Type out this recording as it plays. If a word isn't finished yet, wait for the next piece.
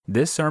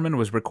This sermon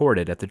was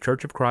recorded at the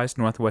Church of Christ,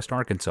 Northwest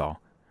Arkansas.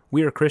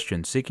 We are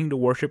Christians seeking to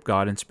worship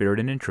God in spirit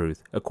and in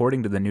truth,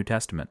 according to the New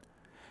Testament.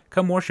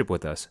 Come worship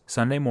with us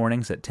Sunday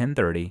mornings at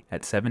 10:30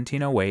 at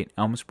 1708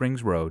 Elm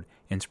Springs Road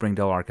in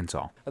Springdale,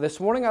 Arkansas. This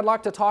morning I'd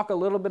like to talk a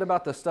little bit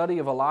about the study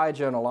of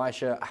Elijah and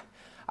Elisha.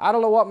 I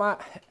don't know what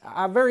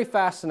I'm very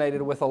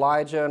fascinated with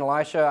Elijah and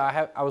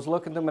Elisha. I was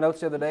looking through my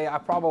notes the other day. I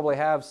probably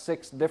have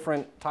 6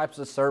 different types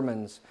of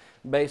sermons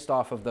based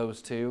off of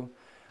those two.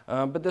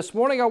 But this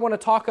morning I want to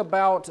talk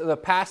about the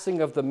passing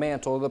of the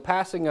mantle, the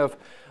passing of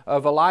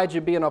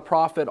Elijah being a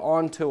prophet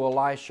onto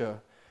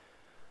Elisha.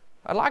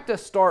 I'd like to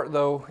start,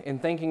 though, in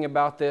thinking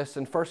about this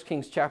in 1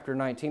 Kings chapter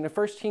 19. In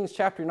 1 Kings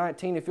chapter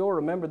 19, if you'll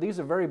remember, these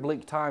are very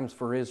bleak times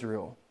for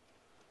Israel.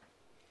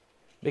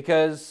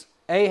 Because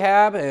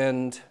Ahab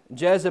and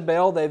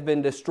Jezebel, they've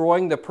been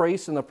destroying the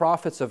priests and the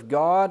prophets of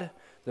God.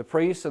 The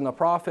priests and the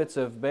prophets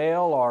of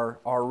Baal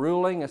are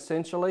ruling,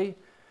 essentially.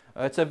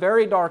 It's a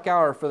very dark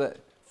hour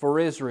for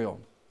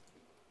Israel.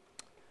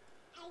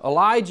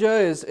 Elijah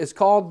is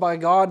called by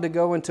God to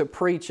go and to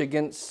preach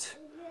against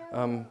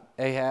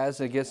Ahaz,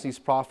 against these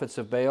prophets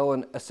of Baal,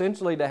 and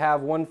essentially to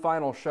have one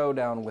final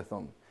showdown with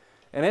them.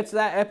 And it's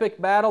that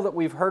epic battle that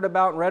we've heard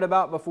about and read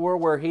about before,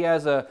 where he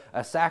has a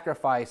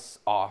sacrifice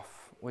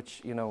off,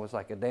 which, is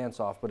like a dance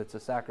off, but it's a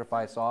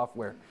sacrifice off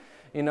where,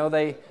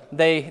 they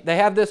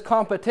have this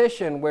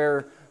competition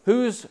where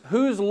whose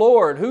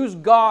Lord, whose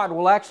God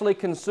will actually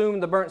consume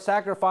the burnt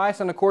sacrifice.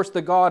 And of course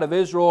the God of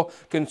Israel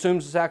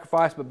consumes the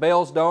sacrifice, but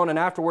Baal's don't. And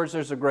afterwards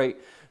there's a great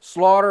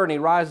slaughter, and he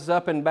rises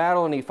up in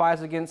battle and he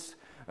fights against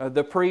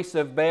the priests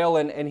of Baal,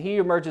 and he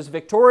emerges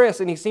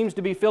victorious, and he seems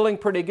to be feeling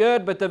pretty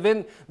good. But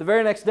the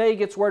very next day he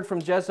gets word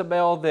from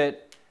Jezebel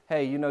that,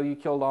 hey, you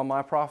killed all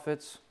my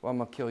prophets, well, I'm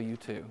going to kill you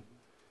too.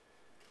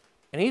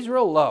 And he's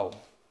real low.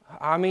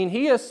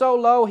 He is so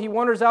low, he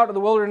wanders out to the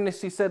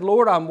wilderness. He said,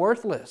 Lord, I'm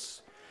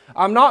worthless.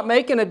 I'm not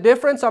making a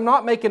difference. I'm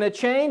not making a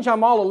change.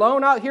 I'm all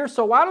alone out here,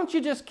 so why don't you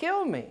just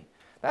kill me?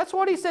 That's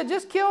what he said,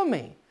 just kill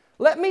me.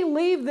 Let me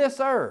leave this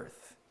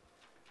earth.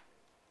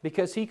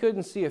 Because he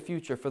couldn't see a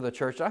future for the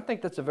church. I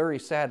think that's a very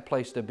sad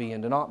place to be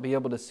in, to not be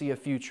able to see a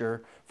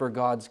future for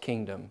God's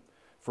kingdom.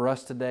 For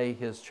us today,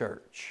 His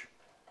church.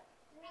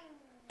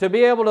 To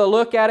be able to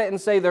look at it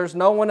and say, there's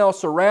no one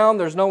else around,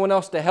 there's no one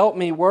else to help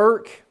me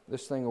work.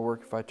 This thing will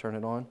work if I turn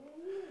it on.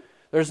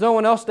 There's no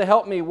one else to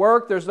help me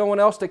work. There's no one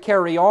else to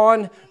carry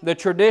on the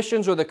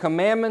traditions or the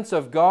commandments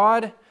of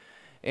God.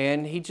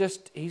 And he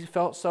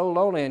felt so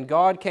lonely. And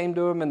God came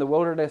to him in the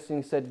wilderness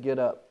and He said, get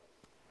up.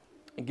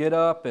 Get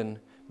up, and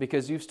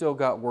because you've still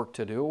got work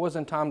to do. It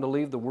wasn't time to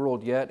leave the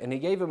world yet. And He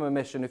gave him a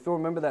mission. If you'll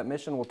remember that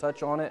mission, we'll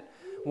touch on it.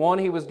 One,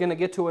 He was going to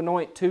get to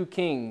anoint 2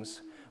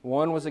 kings.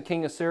 One was the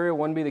king of Syria,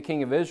 one be the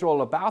king of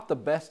Israel, about the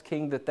best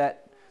king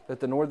that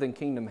the northern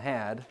kingdom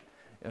had.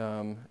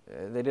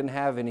 They didn't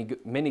have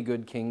many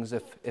good kings,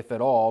 if at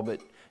all,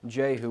 but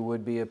Jehu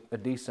would be a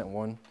decent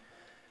one.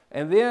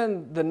 And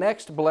then the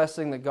next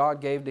blessing that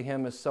God gave to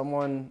him is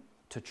someone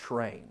to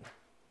train.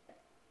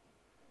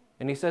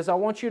 And He says, I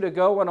want you to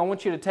go and I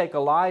want you to take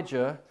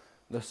Elisha,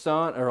 the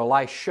son of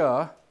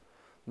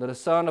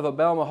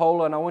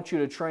Abel-Meholah, and I want you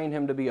to train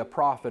him to be a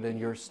prophet in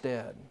your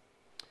stead.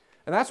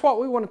 And that's what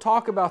we want to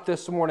talk about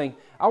this morning.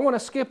 I want to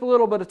skip a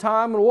little bit of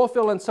time, and we'll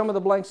fill in some of the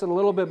blanks in a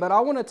little bit, but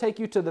I want to take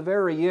you to the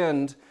very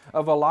end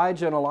of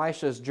Elijah and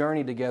Elisha's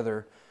journey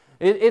together.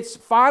 It's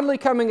finally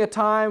coming a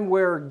time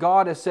where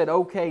God has said,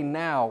 okay,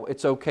 now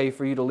it's okay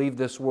for you to leave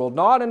this world.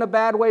 Not in a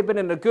bad way, but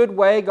in a good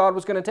way. God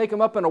was going to take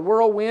him up in a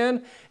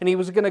whirlwind, and he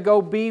was going to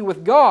go be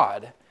with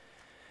God.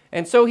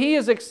 And so he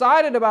is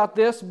excited about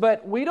this,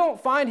 but we don't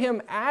find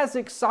him as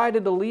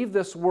excited to leave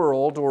this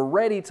world or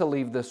ready to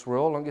leave this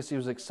world. I guess he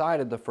was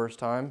excited the first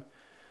time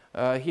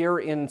here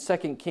in 2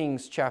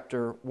 Kings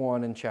chapter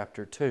 1 and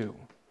chapter 2.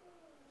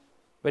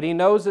 But he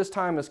knows this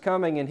time is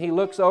coming, and he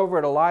looks over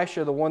at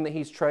Elisha, the one that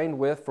he's trained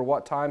with, for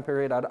what time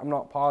period, I'm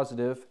not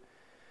positive.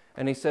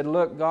 And he said,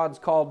 look, God's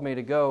called me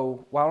to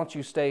go. Why don't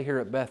you stay here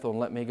at Bethel and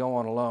let me go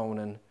on alone?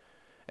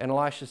 And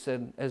Elisha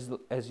said,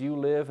 as you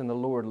live and the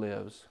Lord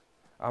lives,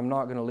 I'm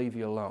not going to leave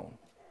you alone.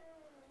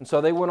 And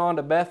so they went on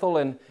to Bethel,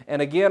 and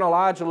again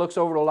Elijah looks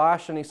over to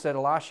Elisha and he said,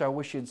 Elisha, I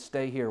wish you'd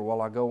stay here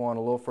while I go on a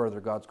little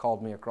further. God's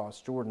called me across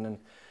Jordan.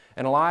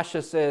 And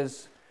Elisha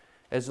says,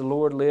 as the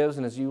Lord lives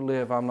and as you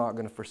live, I'm not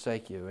going to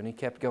forsake you. And he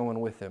kept going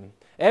with him.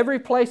 Every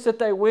place that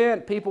they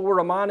went, people were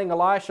reminding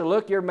Elisha,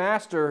 look, your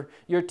master,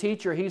 your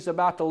teacher, he's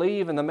about to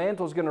leave, and the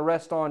mantle's going to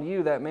rest on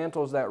you. That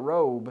mantle's that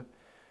robe.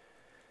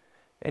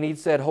 And he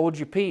said, hold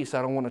your peace.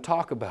 I don't want to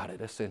talk about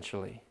it,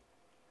 essentially.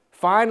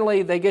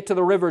 Finally, they get to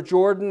the river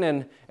Jordan,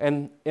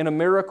 and in a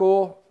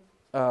miracle,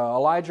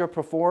 Elijah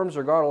performs,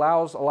 or God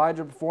allows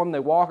Elijah to perform. They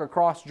walk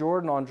across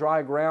Jordan on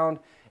dry ground,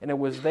 and it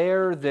was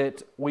there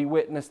that we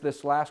witnessed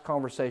this last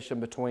conversation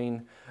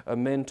between a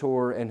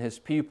mentor and his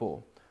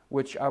pupil,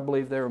 which I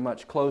believe they were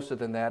much closer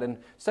than that. In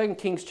 2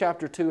 Kings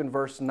chapter 2 and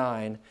verse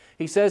 9,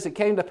 he says, it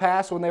came to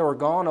pass when they were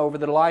gone over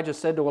that Elijah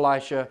said to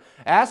Elisha,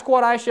 ask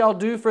what I shall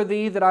do for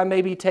thee that I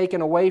may be taken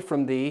away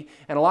from thee.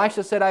 And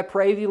Elisha said, I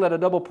pray thee, let a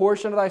double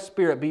portion of thy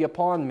spirit be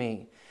upon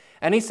me.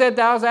 And he said,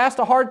 Thou hast asked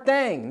a hard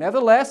thing.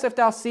 Nevertheless, if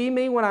thou see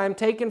me when I am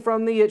taken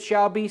from thee, it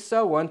shall be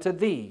so unto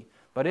thee.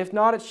 But if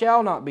not, it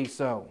shall not be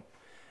so.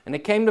 And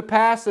it came to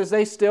pass, as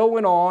they still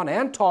went on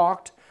and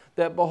talked,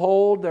 that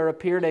behold, there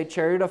appeared a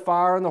chariot of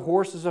fire and the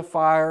horses of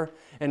fire,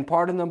 and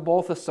parted them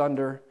both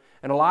asunder.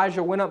 And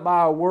Elijah went up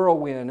by a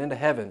whirlwind into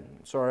heaven.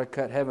 Sorry, I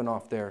cut heaven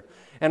off there.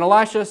 And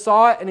Elisha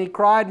saw it, and he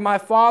cried, My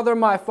father,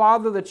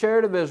 the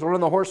chariot of Israel,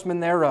 and the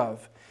horsemen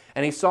thereof.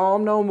 And he saw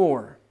him no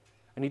more.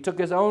 And he took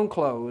his own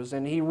clothes,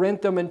 and he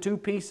rent them in two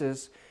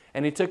pieces.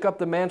 And he took up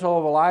the mantle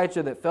of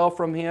Elijah that fell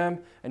from him,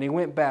 and he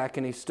went back,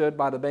 and he stood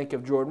by the bank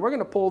of Jordan. We're going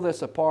to pull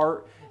this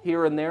apart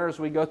here and there as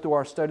we go through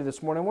our study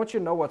this morning. I want you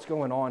to know what's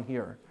going on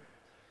here.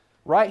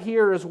 Right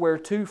here is where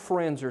two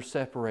friends are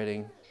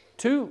separating.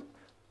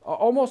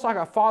 Almost like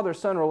a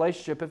father-son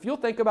relationship. If you'll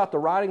think about the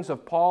writings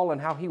of Paul and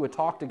how he would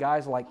talk to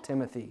guys like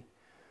Timothy,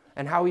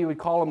 and how he would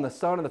call him the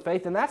son of the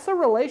faith. And that's the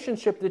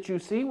relationship that you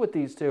see with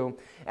these two.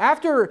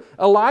 After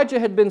Elijah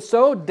had been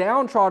so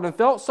downtrodden and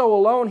felt so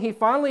alone, he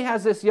finally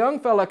has this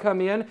young fella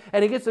come in,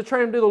 and he gets to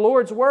train him to do the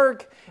Lord's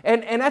work.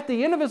 And at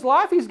the end of his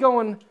life, he's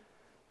going,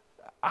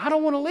 I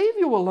don't want to leave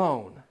you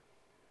alone.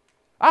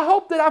 I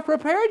hope that I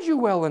prepared you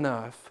well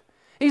enough.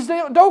 He's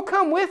saying, don't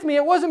come with me.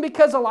 It wasn't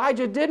because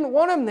Elijah didn't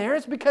want him there.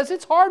 It's because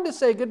it's hard to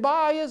say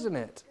goodbye, isn't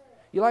it?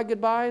 You like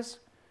goodbyes?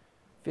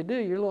 If you do,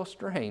 you're a little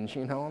strange,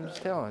 I'm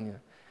just telling you.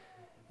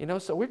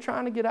 So we're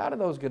trying to get out of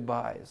those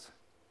goodbyes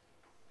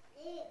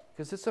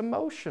because it's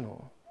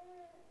emotional.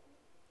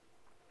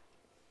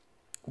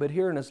 But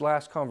here in his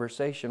last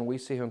conversation, we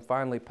see him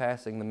finally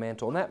passing the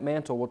mantle. And that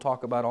mantle we'll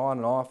talk about on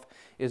and off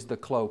is the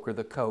cloak or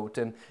the coat.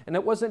 And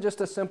it wasn't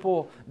just a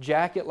simple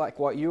jacket like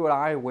what you and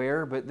I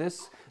wear, but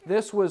this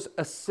was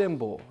a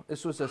symbol.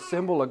 This was a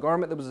symbol, a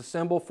garment that was a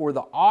symbol for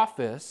the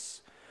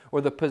office or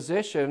the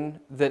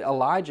position that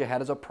Elijah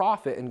had as a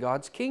prophet in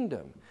God's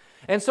kingdom.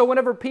 And so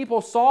whenever people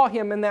saw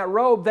him in that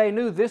robe, they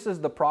knew this is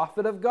the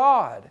prophet of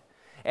God.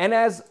 And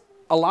as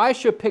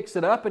Elisha picks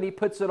it up and he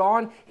puts it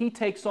on, he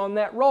takes on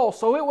that role.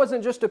 So it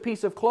wasn't just a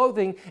piece of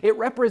clothing, it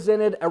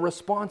represented a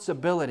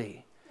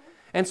responsibility.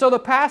 And so the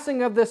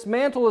passing of this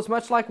mantle is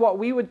much like what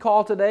we would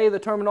call today the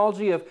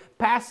terminology of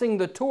passing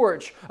the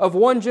torch of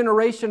one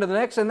generation to the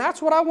next. And that's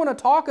what I want to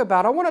talk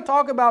about. I want to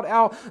talk about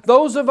how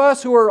those of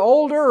us who are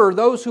older or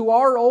those who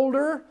are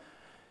older,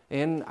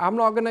 and I'm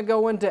not going to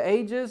go into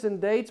ages and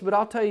dates, but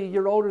I'll tell you,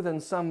 you're older than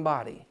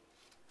somebody.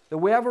 That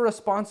we have a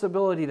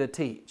responsibility to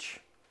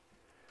teach.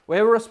 We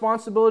have a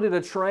responsibility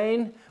to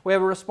train. We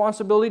have a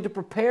responsibility to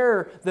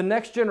prepare the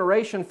next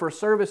generation for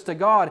service to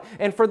God.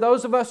 And for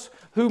those of us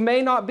who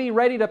may not be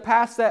ready to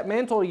pass that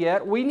mantle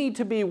yet, we need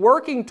to be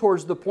working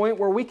towards the point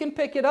where we can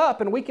pick it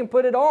up and we can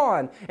put it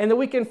on, and that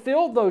we can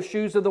fill those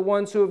shoes of the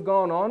ones who have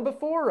gone on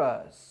before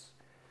us.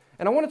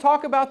 And I want to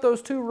talk about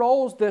those two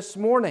roles this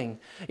morning.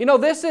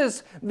 This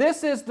is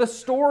the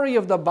story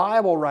of the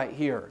Bible right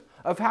here,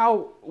 of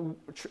how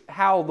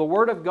the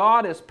Word of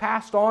God is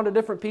passed on to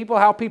different people,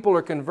 how people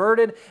are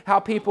converted, how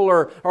people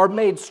are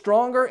made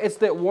stronger. It's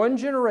that one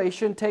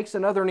generation takes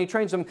another and he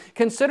trains them.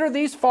 Consider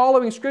these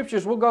following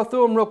scriptures. We'll go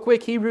through them real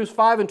quick. Hebrews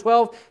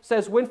 5:12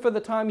 says, When for the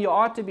time you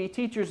ought to be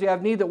teachers, you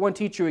have need that one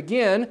teach you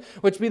again,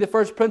 which be the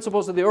first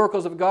principles of the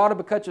oracles of God, and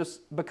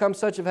become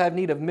such as have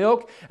need of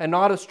milk and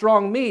not of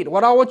strong meat.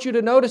 What I want you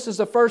to notice is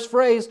the first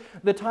phrase,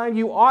 the time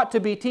you ought to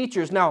be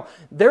teachers. Now,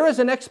 there is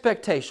an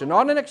expectation,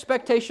 not an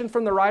expectation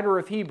from the writer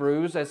of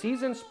Hebrews. As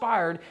he's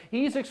inspired,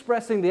 he's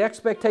expressing the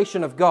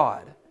expectation of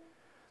God.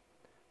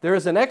 There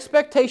is an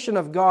expectation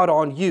of God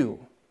on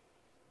you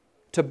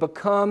to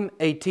become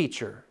a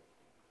teacher.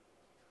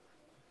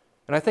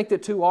 And I think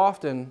that too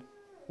often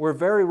we're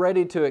very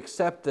ready to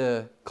accept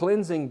the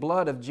cleansing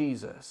blood of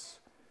Jesus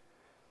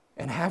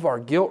and have our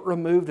guilt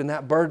removed and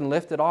that burden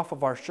lifted off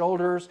of our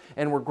shoulders,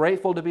 and we're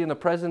grateful to be in the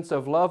presence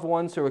of loved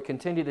ones who will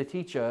continue to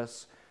teach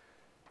us.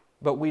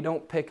 But we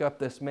don't pick up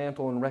this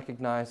mantle and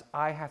recognize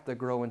I have to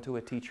grow into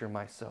a teacher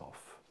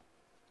myself.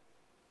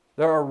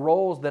 There are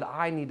roles that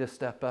I need to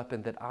step up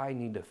and that I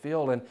need to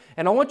fill. And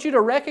I want you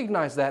to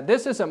recognize that.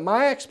 This isn't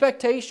my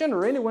expectation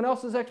or anyone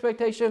else's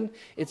expectation.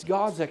 It's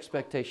God's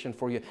expectation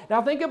for you.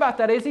 Now think about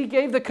that. As He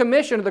gave the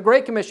commission, the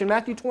Great Commission,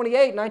 Matthew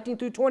 28, 19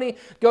 through 20,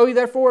 go ye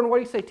therefore, and what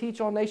do you say?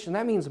 Teach all nations.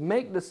 That means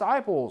make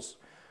disciples.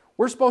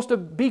 We're supposed to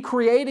be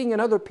creating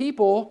in other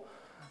people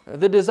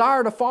the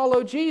desire to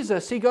follow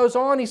Jesus. He goes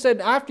on, he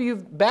said, after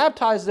you've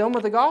baptized them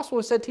with the gospel,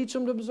 he said, teach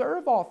them to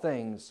observe all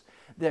things.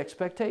 The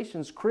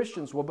expectations,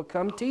 Christians will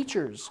become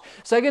teachers.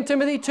 2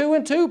 Timothy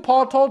 2:2,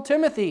 Paul told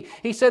Timothy,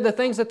 he said, the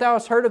things that thou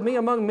hast heard of me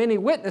among many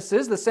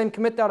witnesses, the same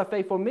commit thou to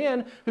faithful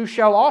men, who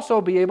shall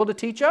also be able to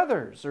teach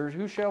others, or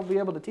who shall be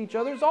able to teach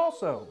others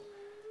also.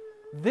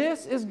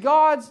 This is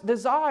God's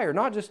desire,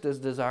 not just His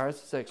desire,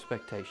 it's His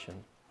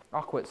expectation.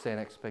 I'll quit saying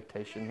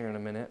expectation here in a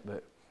minute,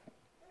 but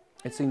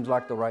it seems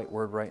like the right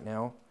word right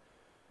now.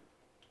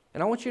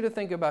 And I want you to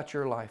think about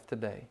your life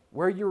today,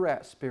 where you're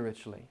at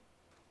spiritually.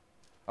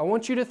 I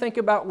want you to think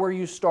about where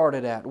you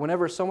started at.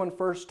 Whenever someone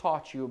first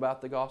taught you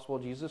about the gospel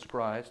of Jesus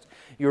Christ,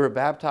 you were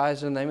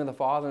baptized in the name of the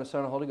Father and the Son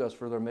and the Holy Ghost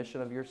for the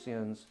remission of your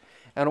sins.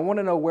 And I want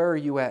to know, where are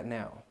you at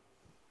now?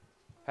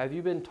 Have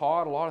you been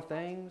taught a lot of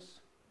things?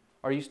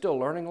 Are you still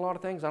learning a lot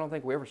of things? I don't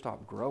think we ever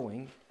stop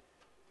growing.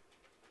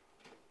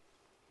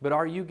 But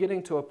are you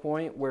getting to a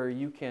point where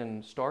you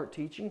can start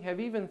teaching? Have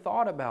you even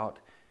thought about,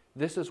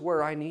 this is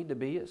where I need to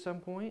be at some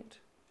point?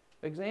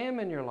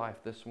 Examine your life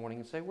this morning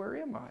and say, where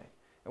am I?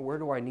 And where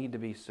do I need to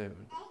be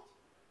soon?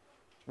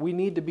 We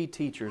need to be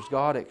teachers.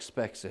 God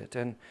expects it.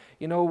 And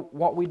you know,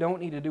 what we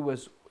don't need to do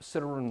is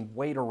sit around and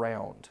wait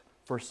around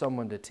for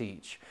someone to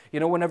teach. You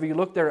know, whenever you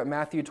look there at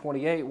Matthew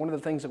 28, one of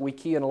the things that we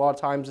key in a lot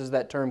of times is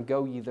that term,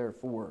 go ye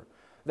therefore.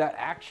 That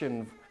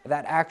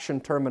action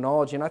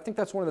terminology. And I think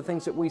that's one of the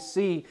things that we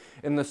see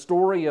in the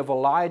story of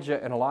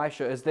Elijah and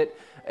Elisha, is that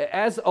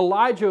as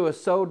Elijah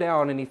is so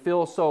down and he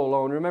feels so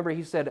alone, remember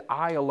he said,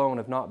 I alone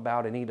have not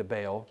bowed a knee to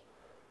Baal.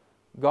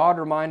 God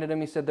reminded him,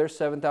 he said, there's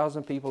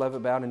 7,000 people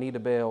haven't bowed a knee to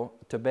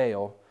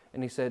Baal.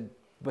 And he said,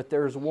 but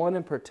there's one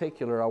in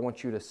particular I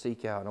want you to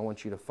seek out and I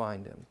want you to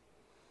find him,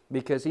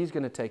 because he's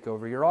going to take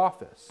over your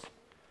office.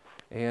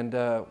 And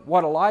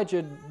what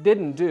Elijah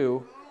didn't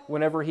do,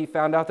 whenever he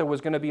found out there was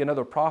going to be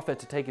another prophet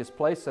to take his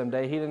place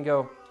someday, he didn't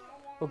go,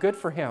 well, good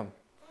for him.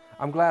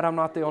 I'm glad I'm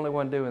not the only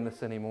one doing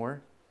this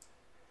anymore.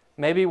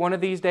 Maybe one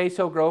of these days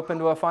he'll grow up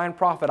into a fine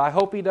prophet. I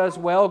hope he does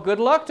well. Good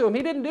luck to him.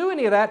 He didn't do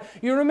any of that.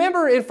 You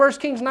remember in 1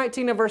 Kings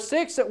 19 and verse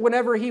 6 that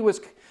whenever he was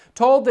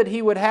told that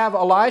he would have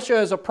Elisha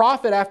as a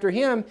prophet after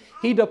him,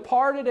 he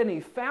departed and he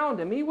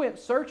found him. He went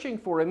searching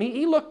for him.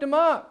 He looked him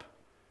up.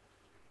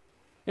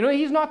 You know,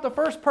 he's not the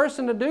first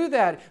person to do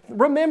that.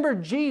 Remember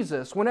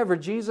Jesus. Whenever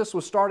Jesus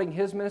was starting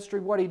his ministry,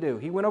 what did he do?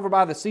 He went over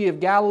by the Sea of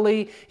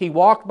Galilee. He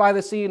walked by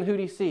the sea, and who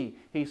did he see?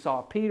 He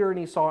saw Peter and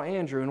he saw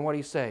Andrew. And what did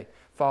he say?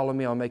 Follow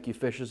me, I'll make you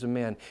fishers of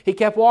men. He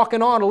kept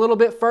walking on a little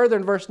bit further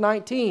in verse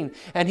 19.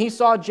 And he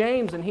saw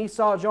James and he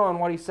saw John.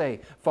 What did he say?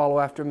 Follow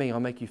after me, I'll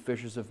make you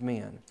fishers of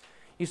men.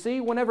 You see,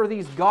 whenever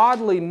these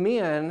godly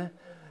men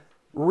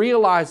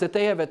realize that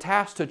they have a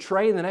task to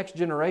train the next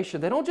generation,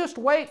 they don't just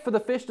wait for the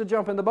fish to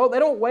jump in the boat. They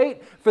don't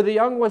wait for the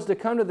young ones to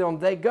come to them.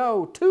 They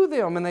go to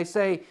them and they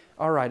say,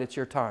 all right, it's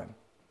your time.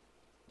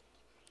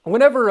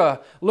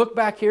 Whenever, look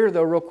back here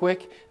though real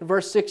quick, in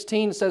verse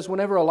 16 it says,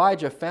 whenever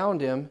Elijah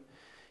found him,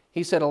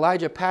 he said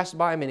Elijah passed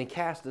by him and he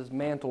cast his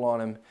mantle on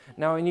him.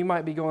 Now, and you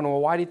might be going, well,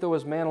 why did he throw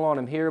his mantle on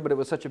him here, but it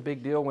was such a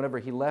big deal whenever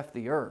he left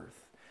the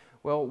earth?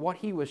 Well, what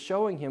he was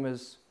showing him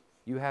is,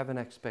 you have an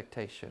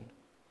expectation.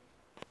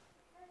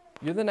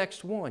 You're the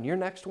next one. You're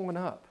next one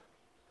up.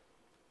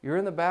 You're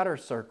in the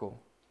batter's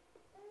circle.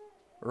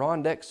 Or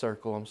on deck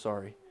circle, I'm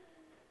sorry.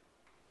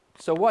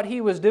 So what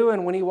he was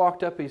doing when he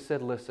walked up, he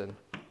said, listen,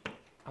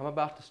 I'm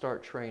about to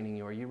start training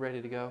you. Are you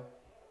ready to go?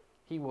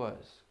 He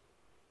was.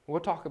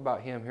 We'll talk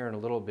about him here in a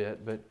little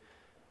bit, but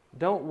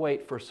don't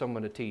wait for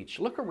someone to teach.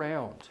 Look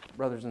around,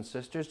 brothers and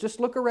sisters. Just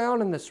look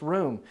around in this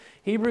room.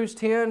 Hebrews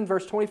 10,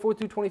 verse 24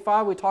 through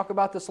 25, we talk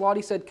about this a lot.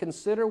 He said,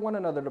 consider one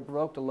another to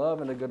provoke to love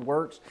and to good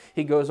works.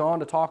 He goes on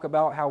to talk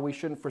about how we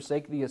shouldn't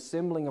forsake the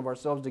assembling of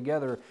ourselves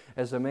together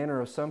as the manner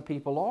of some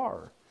people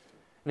are.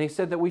 And he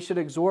said that we should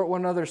exhort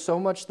one another so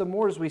much the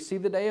more as we see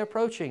the day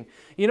approaching.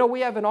 You know, we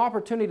have an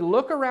opportunity to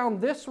look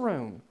around this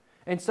room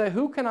and say,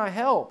 who can I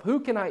help? Who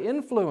can I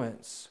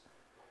influence?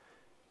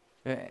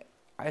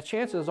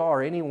 Chances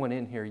are anyone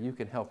in here you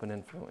can help and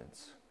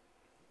influence.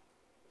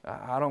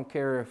 I don't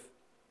care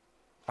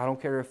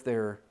if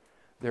they're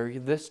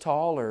this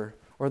tall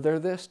or they're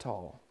this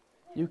tall.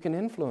 You can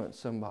influence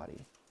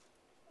somebody.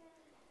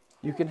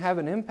 You can have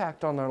an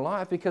impact on their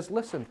life because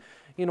listen,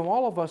 you know,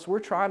 all of us, we're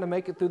trying to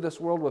make it through this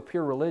world with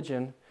pure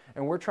religion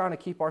and we're trying to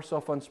keep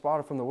ourselves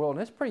unspotted from the world,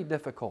 and it's pretty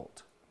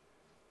difficult.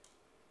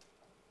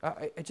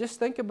 Just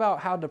think about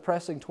how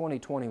depressing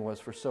 2020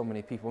 was for so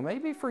many people.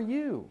 Maybe for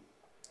you.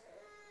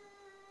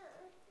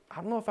 I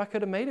don't know if I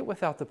could have made it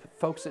without the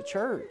folks at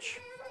church.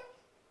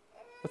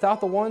 Without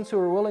the ones who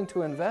are willing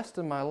to invest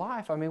in my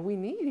life. I mean, we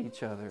need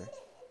each other.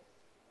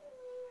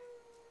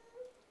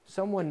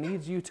 Someone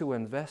needs you to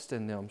invest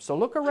in them. So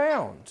look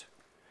around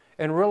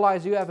and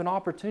realize you have an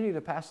opportunity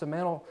to pass the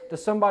mantle to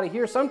somebody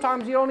here.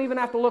 Sometimes you don't even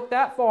have to look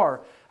that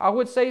far. I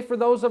would say for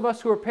those of us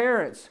who are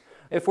parents,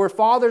 if we're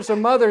fathers or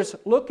mothers,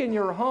 look in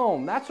your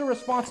home. That's a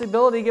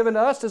responsibility given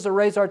to us as to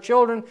raise our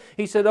children.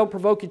 He said, don't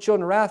provoke your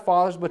children to wrath,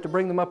 fathers, but to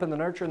bring them up in the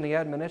nurture and the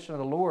admonition of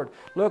the Lord.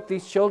 Look,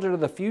 these children are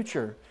the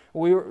future.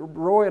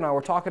 Roy and I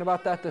were talking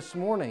about that this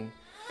morning.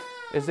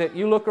 Is that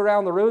you look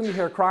around the room, you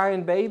hear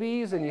crying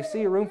babies, and you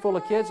see a room full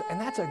of kids,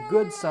 and that's a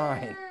good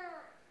sign.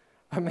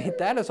 I mean,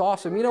 that is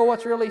awesome. You know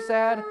what's really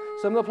sad?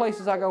 Some of the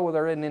places I go where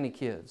there isn't any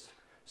kids.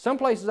 Some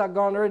places I've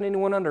gone, there isn't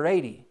anyone under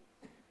 80.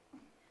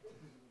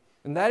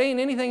 And that ain't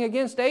anything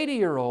against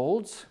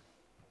 80-year-olds.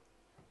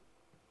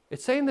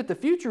 It's saying that the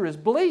future is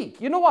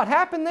bleak. You know what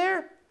happened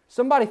there?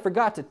 Somebody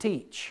forgot to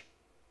teach.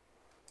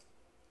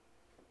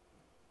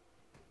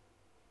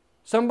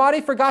 Somebody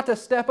forgot to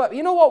step up.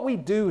 You know what we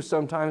do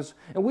sometimes,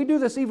 and we do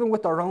this even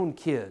with our own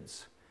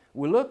kids.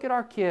 We look at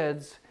our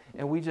kids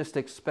and we just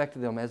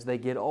expect them as they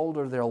get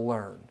older, they'll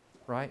learn,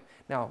 right?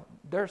 Now,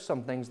 there's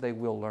some things they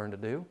will learn to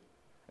do.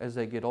 As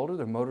they get older,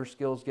 their motor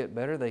skills get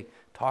better. They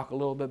talk a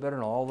little bit better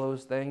and all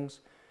those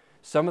things.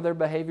 Some of their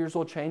behaviors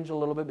will change a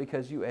little bit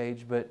because you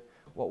age, but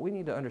what we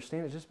need to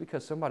understand is just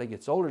because somebody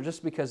gets older,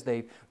 just because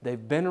they've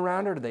been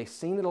around it or they've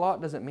seen it a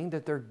lot, doesn't mean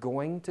that they're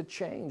going to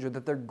change or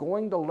that they're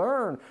going to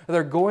learn or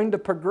they're going to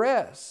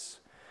progress.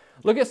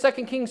 Look at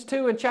 2 Kings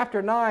 2 in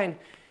chapter 9.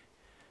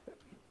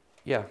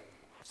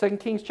 2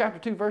 Kings chapter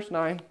 2, verse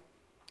 9.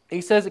 He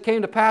says, it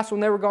came to pass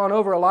when they were gone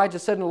over, Elijah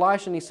said to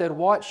Elisha, and he said,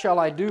 what shall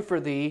I do for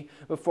thee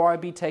before I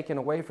be taken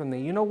away from thee?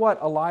 You know what?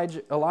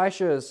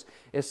 Elisha is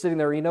sitting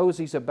there. He knows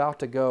he's about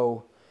to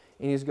go.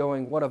 And he's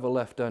going, what have I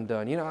left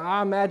undone? You know,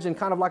 I imagine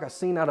kind of like a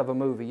scene out of a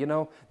movie. You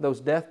know,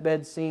 those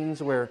deathbed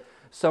scenes where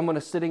someone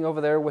is sitting over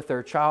there with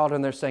their child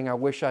and they're saying, I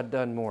wish I'd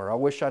done more. I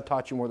wish I'd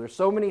taught you more. There's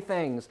so many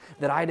things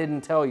that I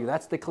didn't tell you.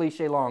 That's the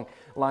cliche long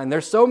line.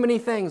 There's so many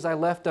things I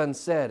left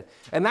unsaid.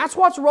 And that's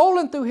what's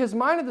rolling through his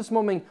mind at this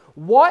moment.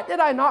 What did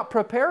I not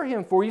prepare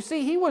him for? You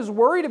see, he was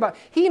worried about,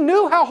 he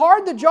knew how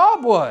hard the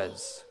job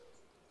was.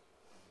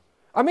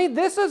 I mean,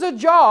 this is a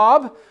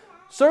job,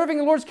 serving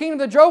the Lord's kingdom,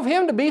 that drove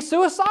him to be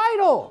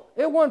suicidal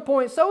at one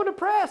point. So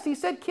depressed, he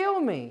said,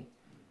 kill me.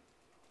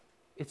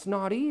 It's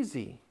not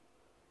easy.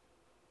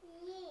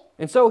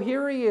 And so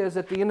here he is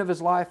at the end of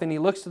his life, and he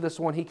looks to this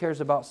one he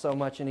cares about so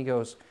much, and he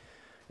goes,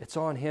 it's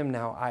on him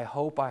now. I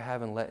hope I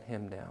haven't let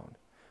him down.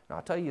 Now,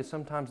 I'll tell you,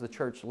 sometimes the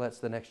church lets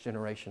the next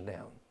generation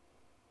down.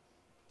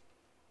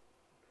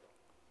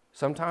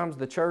 Sometimes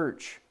the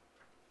church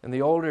and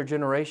the older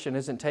generation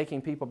isn't taking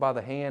people by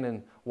the hand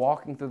and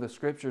walking through the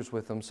Scriptures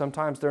with them.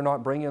 Sometimes they're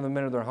not bringing them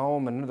into their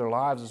home and into their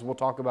lives, as we'll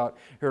talk about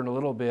here in a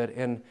little bit.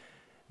 And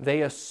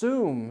they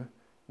assume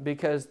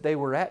because they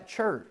were at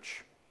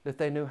church that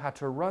they knew how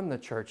to run the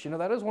church. You know,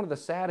 that is one of the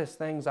saddest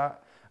things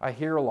I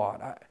hear a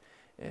lot.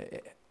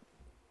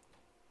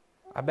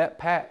 I bet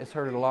Pat has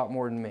heard it a lot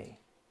more than me.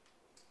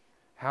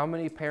 How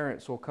many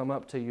parents will come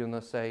up to you and they'll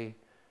say,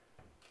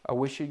 I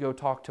wish you'd go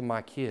talk to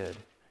my kid.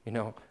 You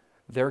know,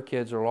 their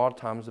kids are a lot of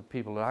times the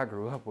people that I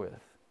grew up with.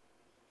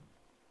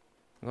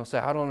 And they'll say,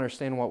 I don't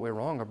understand what went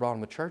wrong. I brought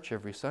them to church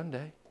every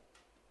Sunday.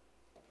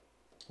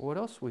 Well, what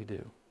else we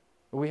do?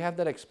 We have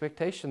that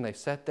expectation. They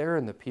sat there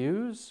in the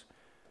pews,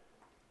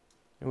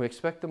 and we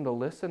expect them to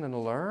listen and to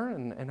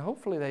learn, and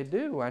hopefully they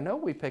do. I know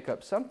we pick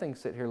up something,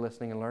 sit here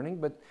listening and learning,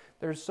 but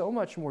there's so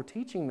much more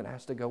teaching that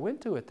has to go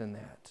into it than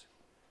that.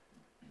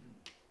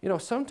 You know,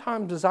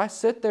 sometimes as I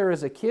sit there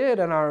as a kid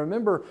and I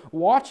remember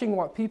watching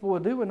what people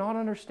would do and not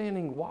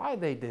understanding why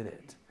they did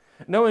it.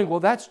 Knowing, well,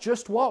 that's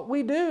just what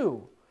we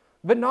do.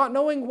 But not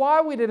knowing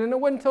why we did it. And it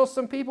wasn't until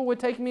some people would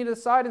take me to the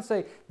side and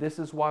say, this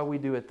is why we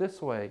do it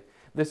this way.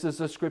 This is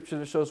the scripture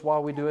that shows why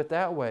we do it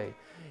that way.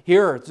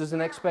 Here, this is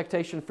an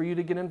expectation for you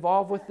to get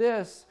involved with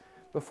this.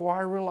 Before I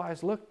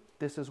realized, look,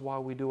 this is why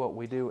we do what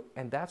we do.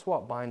 And that's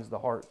what binds the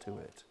heart to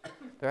it.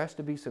 There has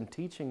to be some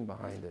teaching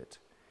behind it.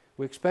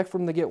 We expect for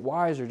them to get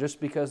wiser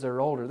just because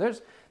they're older.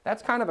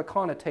 That's kind of a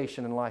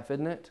connotation in life,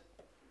 isn't it?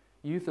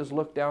 Youth is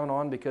looked down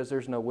on because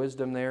there's no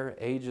wisdom there.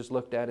 Age is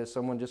looked at as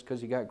someone just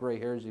because you got gray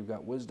hairs, you've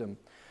got wisdom.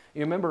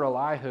 You remember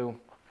Elihu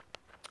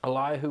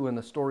in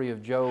the story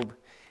of Job.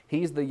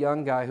 He's the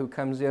young guy who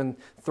comes in.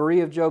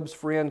 3 of Job's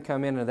friends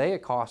come in and they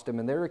accost him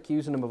and they're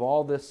accusing him of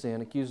all this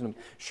sin, accusing him,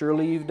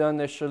 surely you've done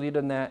this, surely you've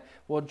done that.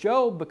 Well,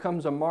 Job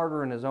becomes a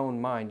martyr in his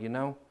own mind, you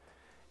know,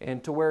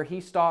 and to where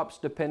he stops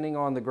depending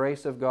on the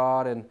grace of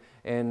God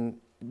and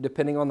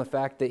depending on the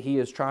fact that he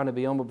is trying to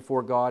be humble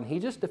before God. He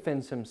just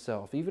defends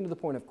himself, even to the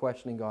point of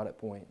questioning God at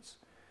points.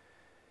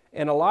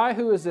 And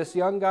Elihu is this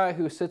young guy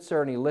who sits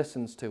there and he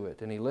listens to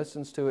it, and he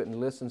listens to it and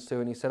listens to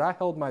it. And he said, I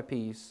held my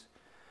peace,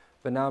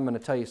 but now I'm going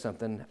to tell you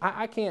something.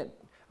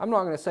 I'm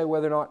not going to say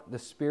whether or not the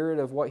spirit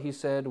of what he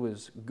said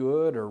was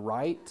good or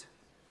right.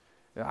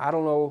 I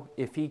don't know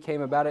if he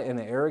came about it in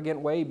an arrogant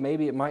way.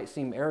 Maybe it might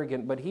seem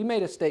arrogant, but he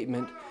made a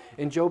statement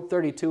in Job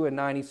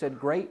 32:9. He said,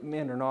 great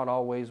men are not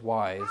always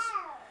wise,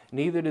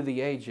 neither do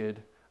the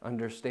aged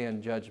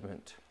understand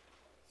judgment.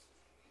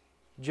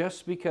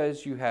 Just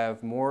because you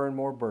have more and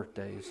more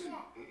birthdays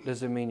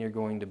doesn't mean you're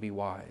going to be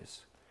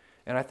wise.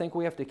 And I think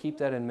we have to keep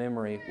that in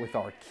memory with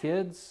our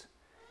kids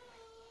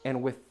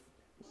and with,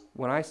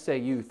 when I say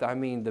youth, I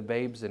mean the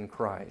babes in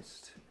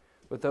Christ,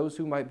 with those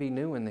who might be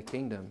new in the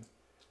kingdom.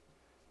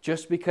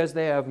 Just because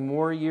they have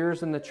more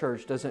years in the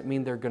church doesn't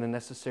mean they're going to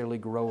necessarily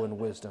grow in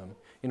wisdom.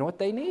 You know what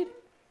they need?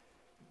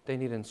 They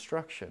need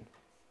instruction.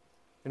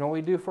 You know what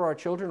we do for our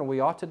children and we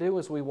ought to do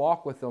is we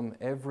walk with them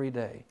every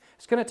day.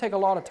 It's going to take a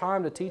lot of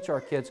time to teach our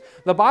kids.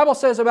 The Bible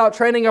says about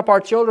training up our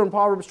children,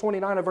 Proverbs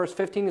 29 and verse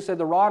 15, it said,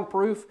 the rod and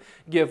proof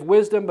give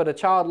wisdom, but a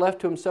child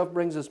left to himself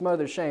brings his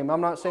mother shame. I'm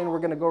not saying we're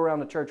going to go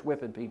around the church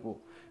whipping people.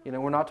 You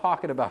know, we're not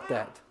talking about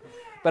that.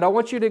 But I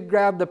want you to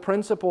grab the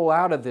principle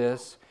out of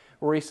this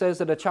where he says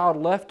that a child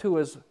left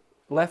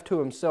to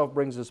himself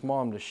brings his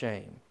mom to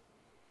shame.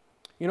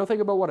 You know,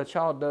 think about what a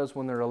child does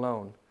when they're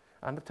alone.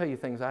 I'll tell you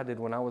things I did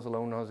when I was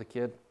alone when I was a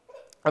kid.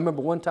 I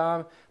remember one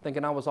time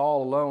thinking I was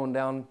all alone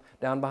down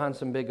behind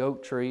some big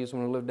oak trees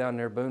when we lived down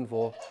near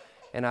Booneville,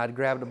 and I'd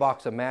grabbed a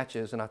box of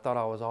matches and I thought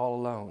I was all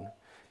alone.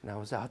 And I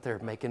was out there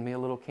making me a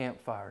little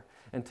campfire.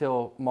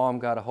 until Mom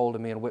got a hold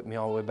of me and whipped me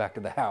all the way back to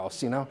the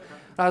house,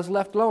 I was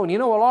left alone.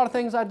 A lot of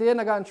things I did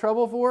and I got in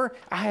trouble for,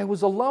 I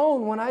was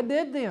alone when I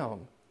did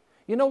them.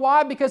 You know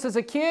why? Because as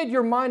a kid,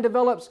 your mind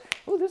develops,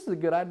 oh, this is a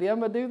good idea, I'm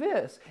going to do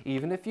this.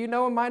 Even if you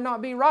know it might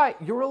not be right,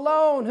 you're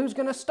alone. Who's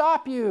going to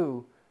stop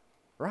you?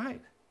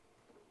 Right?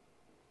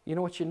 You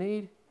know what you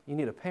need? You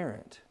need a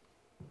parent.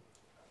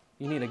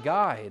 You need a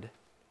guide.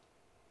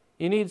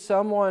 You need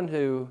someone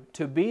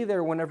to be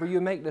there whenever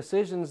you make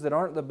decisions that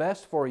aren't the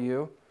best for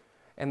you,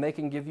 and they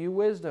can give you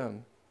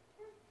wisdom.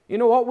 You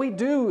know what we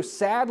do,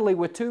 sadly,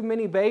 with too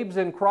many babes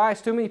in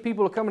Christ, too many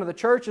people who come into the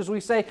church, is we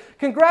say,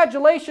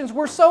 congratulations,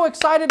 we're so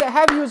excited to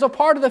have you as a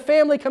part of the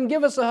family. Come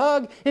give us a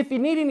hug. If you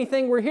need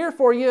anything, we're here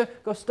for you.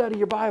 Go study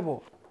your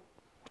Bible.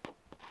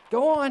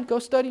 Go on, go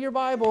study your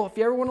Bible. If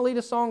you ever want to lead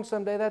a song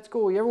someday, that's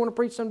cool. You ever want to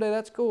preach someday,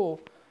 that's cool.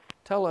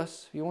 Tell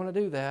us if you want to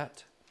do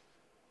that.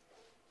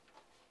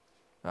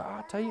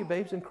 I'll tell you,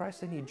 babes in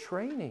Christ, they need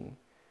training.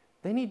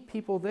 They need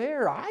people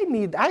there.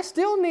 I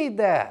still need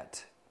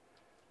that.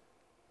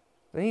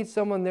 They need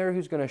someone there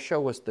who's going to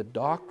show us the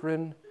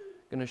doctrine,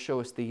 going to show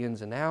us the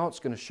ins and outs,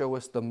 going to show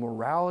us the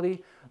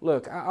morality.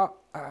 Look,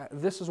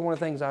 this is one of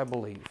the things I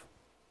believe.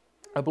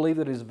 I believe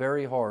that it is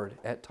very hard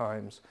at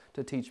times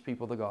to teach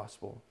people the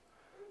gospel.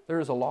 There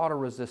is a lot of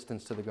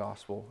resistance to the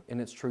gospel in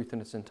its truth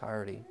in its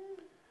entirety.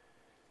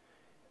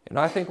 And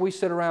I think we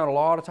sit around a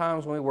lot of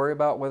times when we worry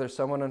about whether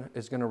someone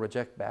is going to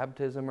reject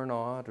baptism or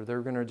not, or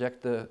they're going to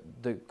reject the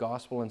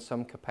gospel in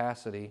some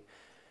capacity.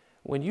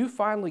 When you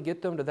finally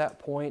get them to that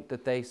point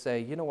that they say,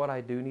 you know what,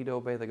 I do need to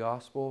obey the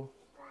gospel.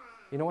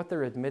 You know what,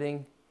 they're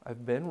admitting,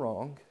 I've been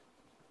wrong.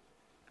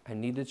 I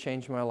need to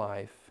change my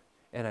life,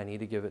 and I need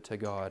to give it to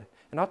God.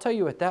 And I'll tell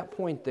you, at that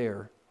point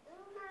there,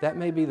 that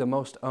may be the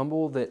most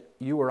humble that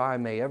you or I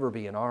may ever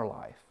be in our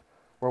life,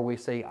 where we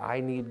say,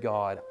 I need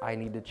God, I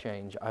need to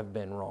change, I've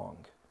been wrong.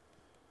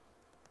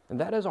 And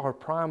that is our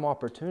prime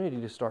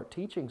opportunity to start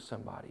teaching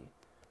somebody,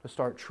 to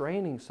start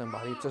training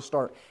somebody, to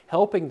start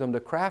helping them to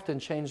craft and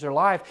change their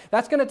life.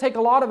 That's going to take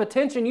a lot of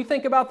attention. You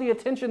think about the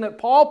attention that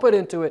Paul put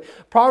into it.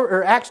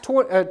 Acts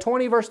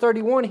 20 verse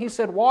 31, he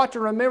said, watch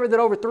and remember that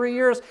over 3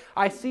 years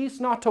I cease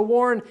not to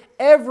warn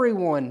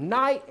everyone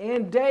night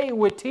and day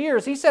with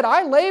tears. He said,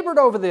 I labored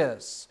over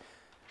this.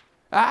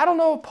 I don't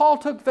know if Paul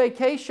took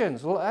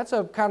vacations. Well, that's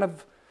a kind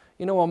of,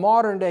 a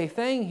modern day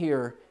thing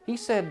here. He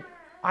said,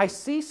 I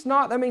cease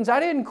not. That means I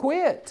didn't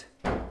quit.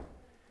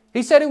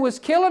 He said it was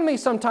killing me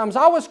sometimes.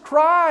 I was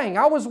crying.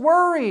 I was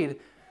worried.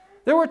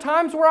 There were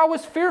times where I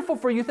was fearful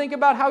for you. Think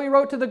about how he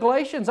wrote to the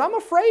Galatians. I'm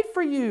afraid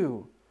for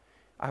you.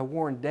 I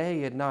warn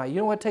day and night. You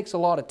know what takes a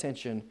lot of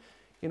attention?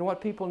 You know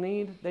what people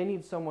need? They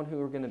need someone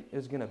who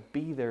is going to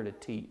be there to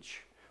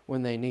teach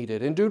when they need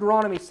it. In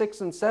Deuteronomy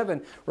 6 and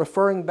 7,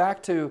 referring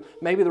back to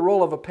maybe the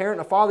role of a parent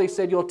and a father, he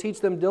said, you'll teach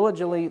them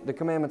diligently the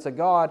commandments of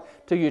God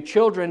to your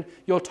children.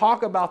 You'll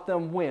talk about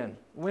them when?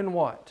 When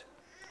what?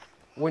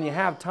 When you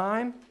have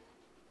time?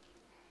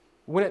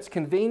 When it's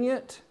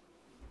convenient?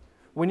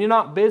 When you're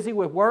not busy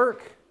with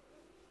work?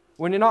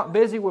 When you're not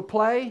busy with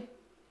play?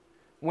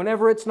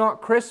 Whenever it's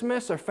not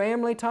Christmas or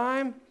family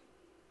time?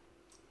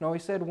 No, he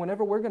said,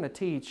 whenever we're going to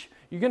teach,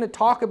 you're going to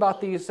talk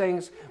about these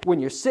things when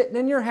you're sitting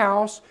in your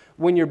house,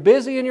 when you're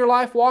busy in your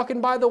life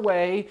walking by the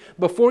way,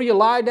 before you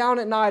lie down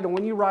at night, and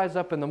when you rise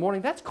up in the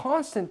morning. That's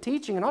constant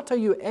teaching. And I'll tell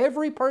you,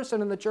 every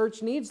person in the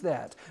church needs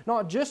that,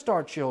 not just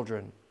our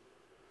children.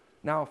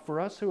 Now,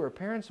 for us who are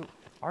parents,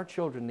 our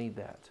children need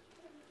that.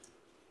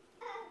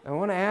 I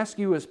want to ask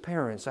you as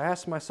parents, I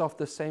ask myself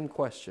the same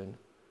question.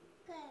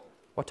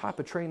 What type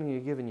of training are you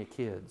giving your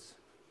kids?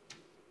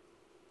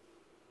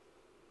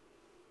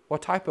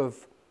 What type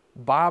of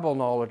Bible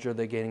knowledge are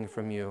they getting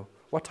from you?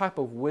 What type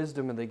of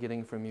wisdom are they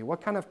getting from you?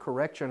 What kind of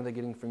correction are they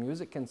getting from you? Is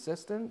it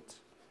consistent?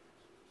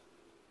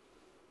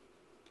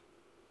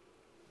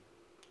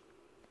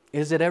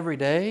 Is it every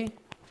day?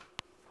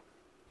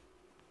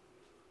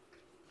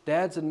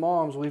 Dads and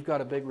moms, we've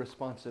got a big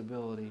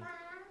responsibility.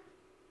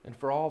 And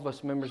for all of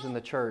us members in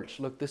the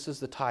church, look, this is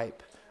the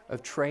type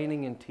of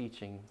training and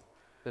teaching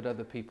that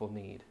other people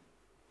need.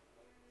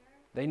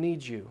 They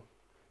need you.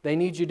 They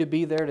need you to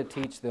be there to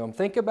teach them.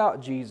 Think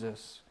about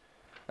Jesus.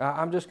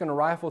 I'm just going to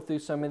rifle through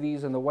some of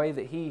these in the way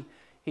that he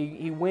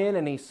went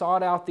and he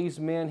sought out these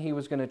men he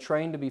was going to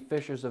train to be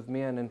fishers of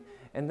men.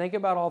 And think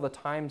about all the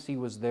times he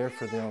was there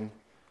for them.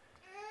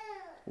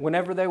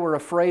 Whenever they were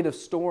afraid of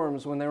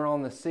storms when they were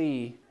on the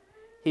sea,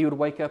 he would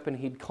wake up and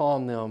he'd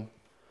calm them.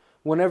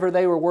 Whenever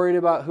they were worried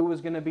about who was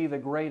going to be the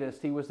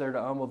greatest, he was there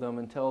to humble them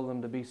and tell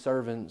them to be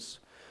servants.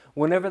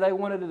 Whenever they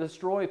wanted to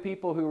destroy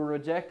people who were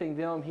rejecting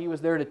them, he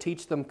was there to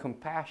teach them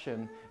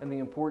compassion and the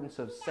importance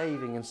of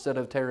saving instead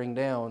of tearing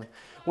down.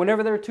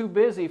 Whenever they were too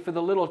busy for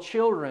the little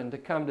children to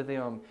come to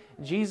them,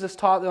 Jesus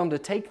taught them to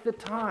take the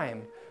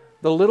time,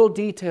 the little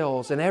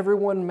details, and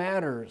everyone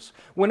matters.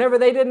 Whenever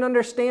they didn't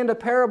understand a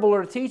parable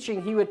or a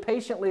teaching, he would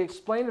patiently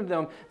explain to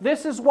them,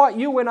 this is what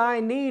you and I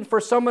need for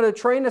someone to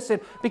train us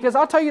in. Because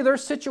I'll tell you,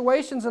 there's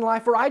situations in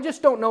life where I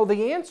just don't know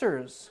the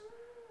answers.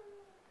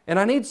 And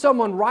I need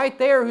someone right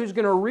there who's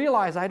going to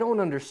realize I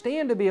don't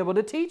understand to be able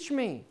to teach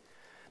me.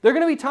 There are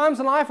going to be times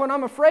in life when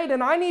I'm afraid,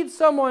 and I need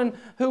someone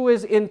who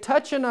is in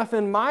touch enough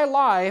in my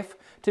life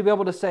to be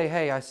able to say,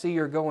 hey, I see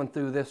you're going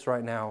through this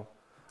right now.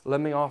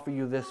 Let me offer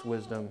you this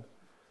wisdom.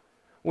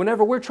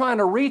 Whenever we're trying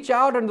to reach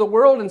out into the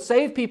world and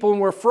save people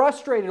and we're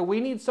frustrated, we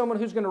need someone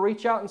who's going to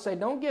reach out and say,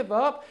 don't give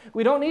up.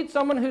 We don't need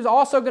someone who's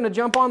also going to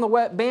jump on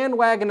the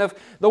bandwagon of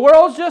the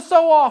world's just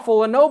so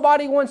awful and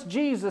nobody wants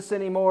Jesus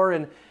anymore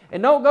and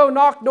don't go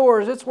knock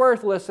doors, it's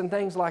worthless and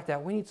things like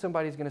that. We need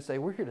somebody who's going to say,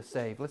 we're here to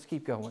save. Let's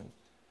keep going.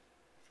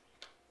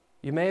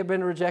 You may have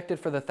been rejected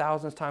for the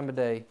 1000th time a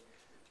day,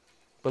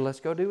 but let's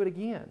go do it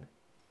again.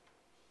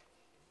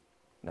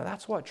 Now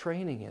that's what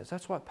training is.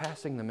 That's what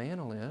passing the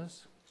mantle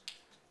is.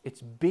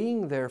 It's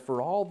being there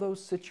for all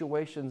those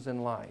situations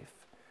in life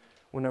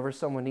whenever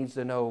someone needs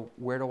to know,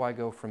 where do I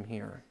go from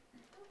here?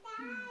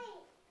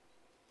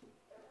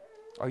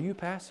 Are you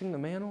passing the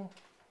mantle?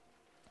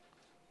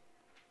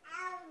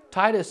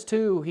 Titus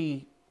 2,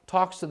 he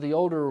talks to the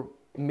older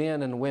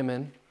men and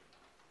women,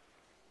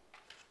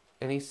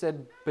 and he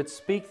said, but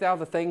speak thou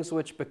the things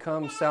which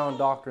become sound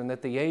doctrine,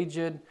 that the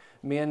aged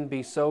men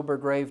be sober,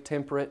 grave,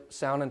 temperate,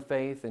 sound in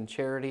faith, in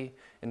charity,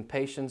 in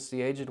patience.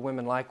 The aged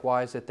women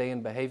likewise, that they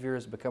in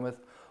behaviors becometh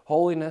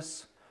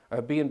holiness,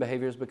 or be in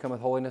behaviors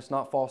becometh holiness,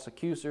 not false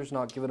accusers,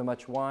 not given to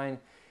much wine,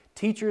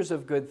 teachers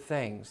of good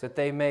things, that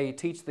they may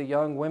teach the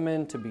young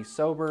women to be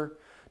sober,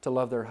 to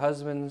love their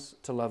husbands,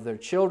 to love their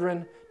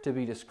children, to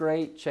be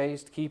discreet,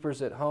 chaste,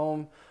 keepers at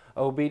home,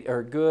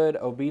 good,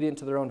 obedient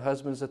to their own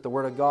husbands, that the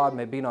word of God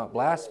may be not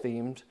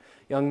blasphemed.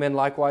 Young men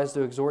likewise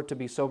to exhort to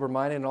be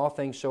sober-minded in all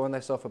things, showing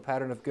thyself a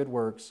pattern of good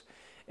works,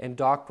 and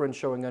doctrine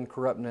showing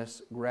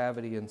uncorruptness,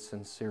 gravity, and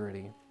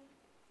sincerity.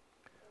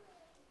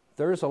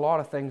 There's a lot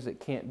of things that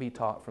can't be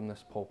taught from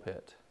this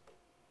pulpit.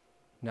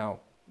 Now,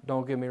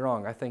 don't get me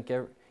wrong. I think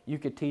you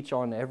could teach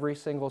on every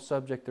single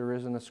subject there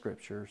is in the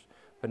Scriptures,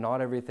 but not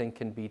everything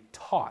can be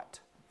taught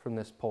from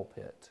this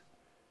pulpit.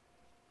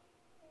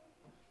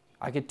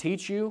 I could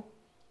teach you.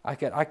 I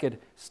could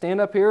stand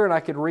up here and I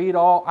could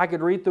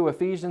read through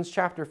Ephesians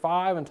chapter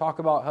 5 and talk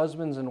about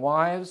husbands and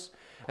wives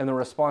and the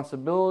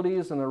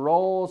responsibilities and the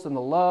roles and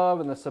the love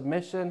and the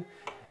submission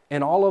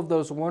and all of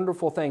those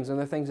wonderful things and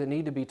the things that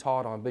need to be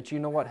taught on. But you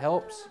know what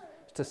helps?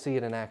 It's to see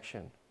it in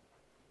action.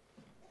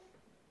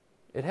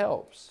 It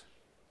helps.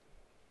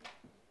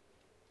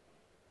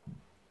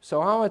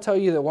 So I want to tell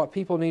you that what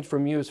people need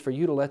from you is for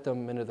you to let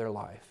them into their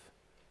life.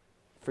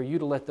 For you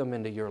to let them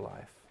into your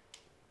life.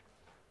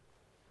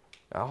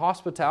 Now,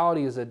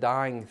 hospitality is a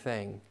dying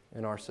thing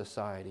in our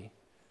society.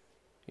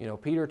 You know,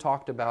 Peter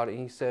talked about it,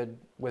 and he said,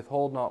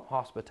 withhold not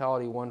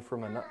hospitality one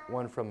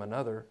from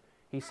another.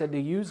 He said to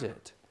use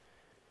it.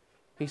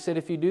 He said,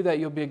 if you do that,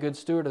 you'll be a good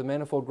steward of the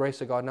manifold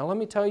grace of God. Now, let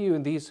me tell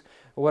you,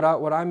 what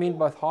I mean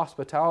by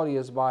hospitality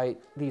is by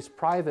these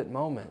private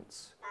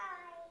moments.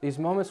 These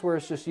moments where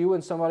it's just you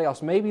and somebody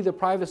else. Maybe the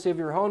privacy of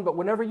your home, but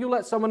whenever you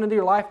let someone into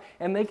your life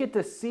and they get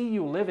to see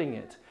you living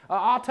it.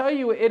 I'll tell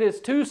you, it is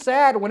too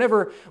sad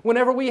whenever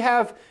we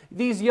have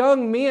these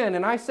young men,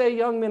 and I say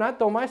young men, I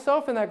throw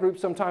myself in that group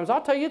sometimes.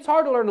 I'll tell you, it's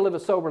hard to learn to live a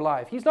sober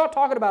life. He's not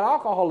talking about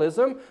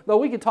alcoholism, though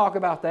we could talk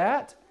about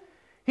that.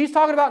 He's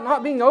talking about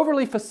not being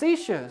overly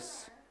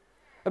facetious,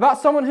 about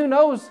someone who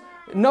knows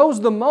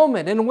the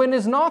moment and when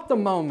is not the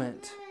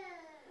moment.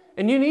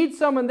 And you need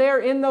someone there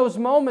in those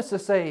moments to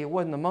say, it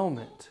wasn't the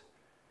moment.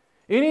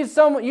 You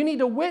need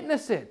to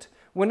witness it.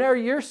 Whenever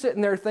you're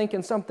sitting there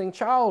thinking something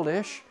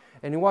childish,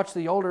 and you watch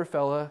the older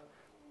fella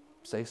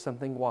say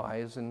something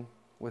wise and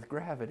with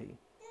gravity.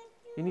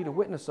 You need to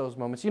witness those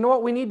moments. You know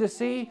what we need to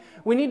see?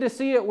 We need to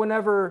see it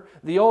whenever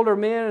the older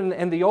men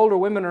and the older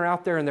women are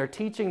out there and they're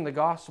teaching the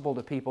gospel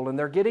to people and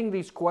they're getting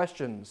these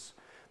questions.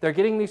 They're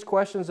getting these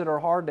questions that are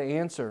hard to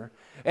answer.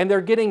 And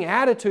they're getting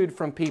attitude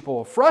from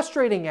people,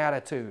 frustrating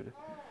attitude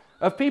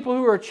of people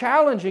who are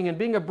challenging and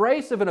being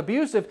abrasive and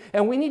abusive.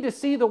 And we need to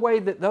see the way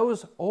that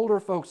those older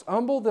folks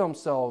humble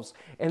themselves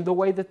and the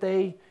way that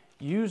they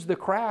use the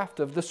craft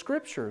of the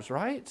Scriptures,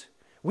 right?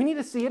 We need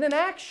to see it in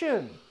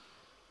action.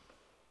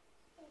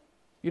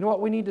 You know what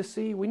we need to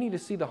see? We need to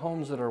see the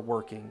homes that are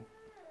working.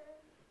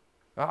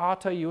 I'll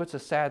tell you, it's a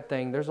sad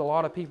thing. There's a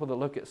lot of people that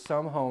look at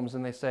some homes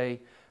and they say,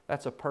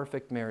 that's a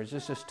perfect marriage.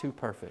 It's just too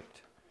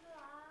perfect.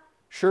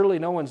 Surely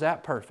no one's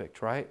that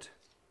perfect, right?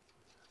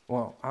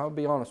 Well, I'll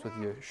be honest with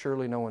you.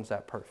 Surely no one's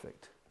that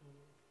perfect.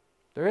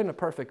 There isn't a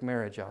perfect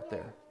marriage out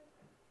there.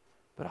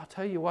 But I'll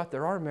tell you what,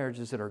 there are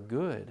marriages that are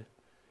good.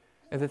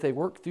 And that they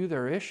work through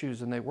their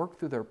issues and they work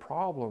through their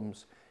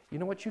problems. You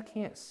know what? You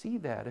can't see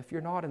that if you're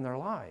not in their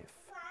life.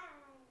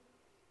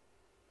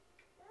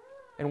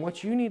 And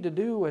what you need to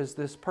do as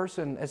this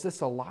person, as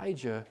this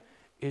Elijah,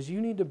 is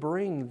you need to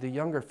bring the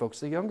younger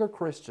folks, the younger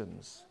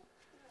Christians,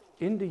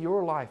 into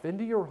your life,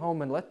 into your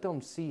home, and let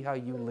them see how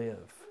you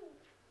live.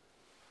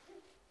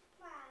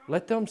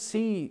 Let them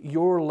see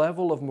your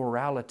level of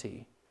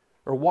morality,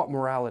 or what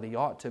morality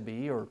ought to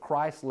be, or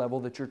Christ's level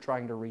that you're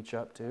trying to reach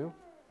up to.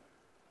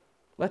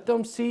 Let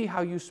them see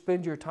how you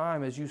spend your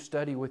time as you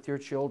study with your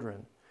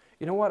children.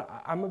 You know what?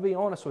 I'm going to be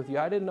honest with you.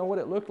 I didn't know what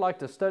it looked like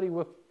to study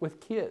with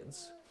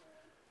kids.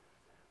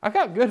 I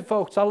got good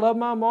folks. I love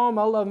my mom.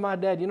 I love my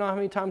dad. You know how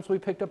many times we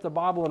picked up the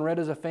Bible and read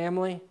as a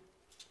family?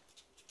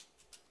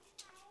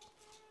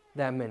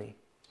 That many.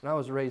 And I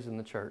was raised in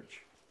the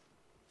church.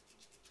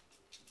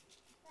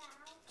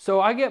 So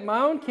I get my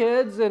own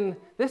kids, and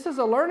this is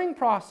a learning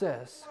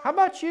process. How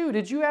about you?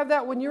 Did you have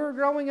that when you were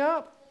growing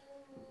up?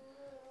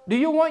 Do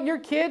you want your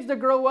kids to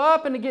grow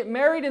up and to get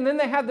married, and then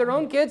they have their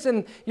own kids,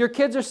 and your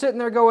kids are sitting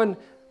there going,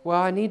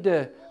 well, I need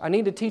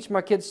to teach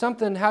my kids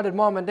something. How did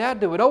mom and dad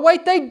do it? Oh,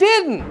 wait, they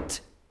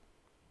didn't.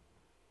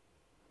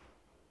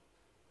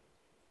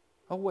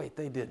 Oh, wait,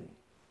 they didn't.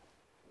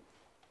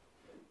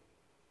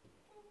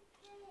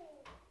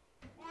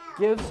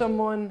 Give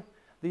someone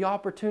the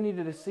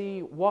opportunity to see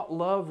what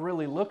love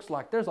really looks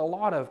like. There's a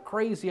lot of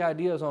crazy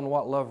ideas on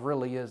what love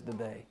really is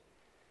today.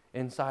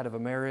 Inside of a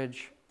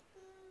marriage,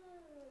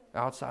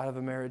 outside of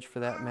a marriage for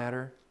that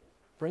matter.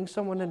 Bring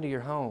someone into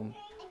your home.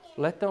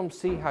 Let them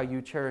see how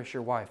you cherish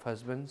your wife,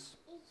 husbands.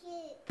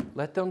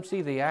 Let them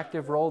see the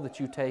active role that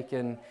you take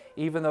in,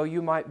 even though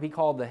you might be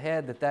called the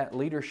head, that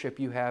leadership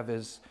you have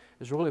is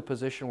really a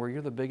position where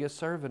you're the biggest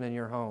servant in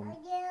your home.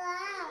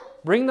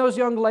 Bring those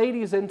young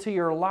ladies into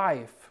your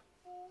life,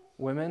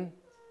 women,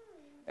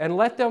 and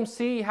let them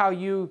see how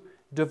you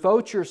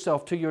devote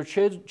yourself to your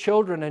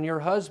children and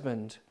your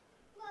husband.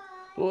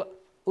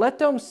 Let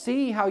them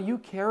see how you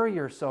carry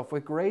yourself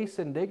with grace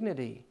and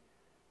dignity.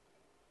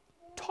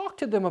 Talk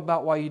to them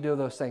about why you do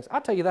those things.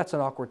 I'll tell you, that's an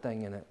awkward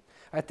thing, isn't it?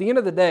 At the end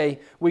of the day,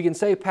 we can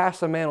say,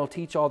 pass the mantle,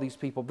 teach all these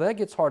people, but that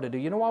gets hard to do.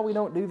 You know why we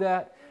don't do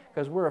that?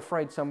 Because we're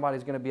afraid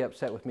somebody's going to be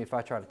upset with me if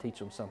I try to teach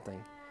them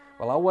something.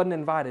 Well, I wasn't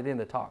invited in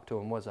to talk to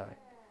them, was I?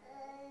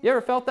 You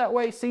ever felt that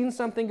way? Seen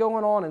something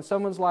going on in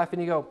someone's life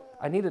and you go,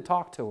 I need to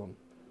talk to them.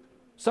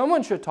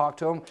 Someone should talk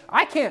to them.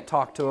 I can't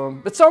talk to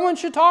them, but someone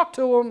should talk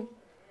to them.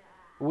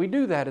 We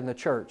do that in the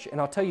church,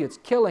 and I'll tell you, it's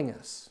killing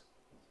us.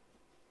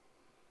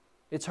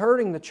 It's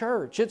hurting the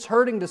church. It's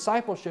hurting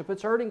discipleship.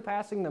 It's hurting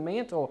passing the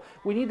mantle.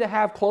 We need to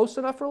have close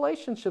enough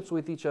relationships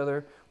with each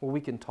other where we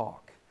can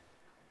talk.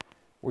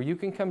 Where you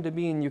can come to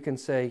me and you can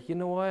say, you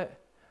know what?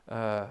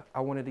 I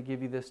wanted to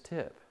give you this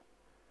tip.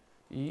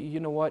 You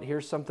know what?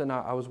 Here's something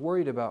I was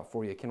worried about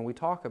for you. Can we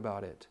talk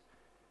about it?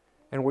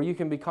 And where you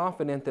can be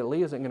confident that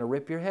Lee isn't going to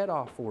rip your head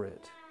off for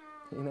it.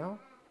 You know?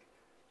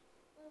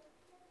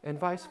 And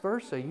vice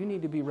versa. You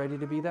need to be ready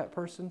to be that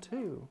person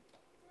too.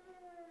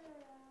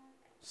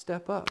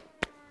 Step up.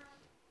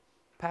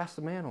 Pass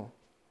the mantle.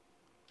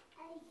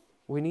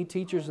 We need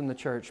teachers in the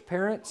church.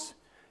 Parents,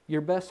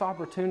 your best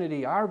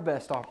opportunity, our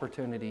best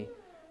opportunity,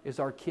 is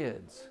our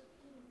kids.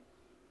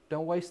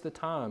 Don't waste the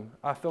time.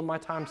 I feel my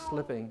time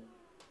slipping.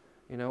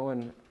 You know,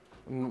 and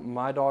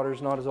my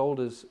daughter's not as old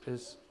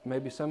as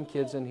maybe some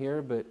kids in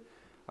here, but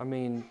I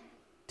mean,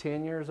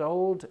 10 years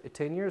old,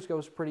 10 years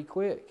goes pretty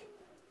quick.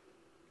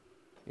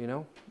 You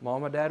know,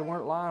 Mom and Dad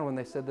weren't lying when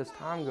they said this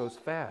time goes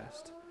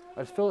fast.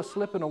 I just feel it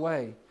slipping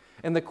away.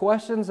 And the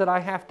questions that I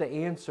have to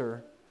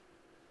answer,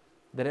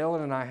 that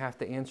Ellen and I have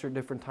to answer at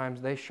different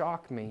times, they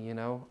shock me, you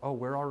know. Oh,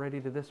 we're already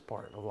to this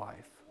part of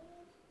life.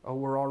 Oh,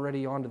 we're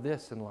already on to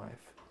this in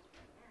life.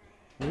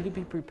 We need to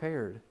be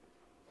prepared.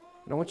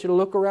 And I want you to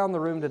look around the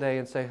room today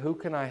and say, who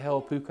can I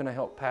help? Who can I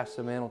help pass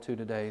the mantle to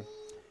today?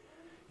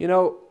 You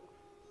know,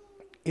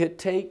 it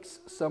takes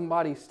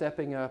somebody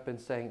stepping up and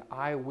saying,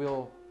 I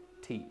will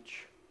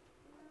teach.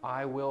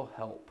 I will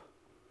help.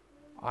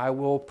 I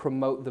will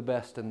promote the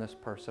best in this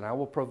person. I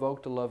will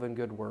provoke to love and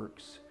good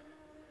works.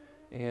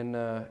 And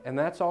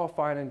that's all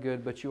fine and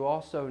good, but you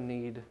also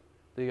need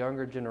the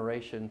younger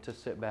generation to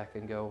sit back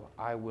and go,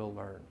 I will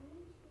learn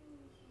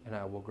and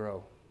I will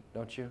grow.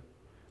 Don't you?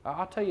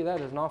 I'll tell you,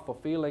 that is an awful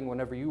feeling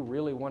whenever you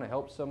really want to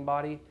help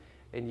somebody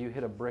and you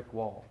hit a brick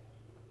wall.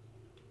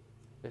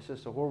 It's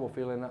just a horrible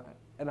feeling.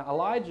 And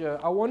Elijah,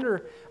 I've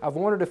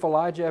wondered if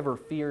Elijah ever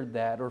feared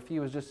that, or if he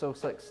was just so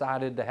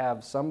excited to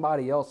have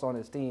somebody else on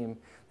his team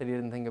that he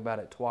didn't think about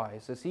it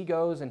twice. As he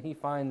goes and he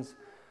finds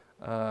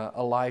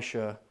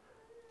Elisha,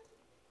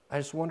 I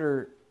just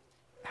wonder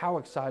how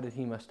excited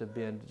he must have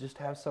been to just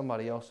have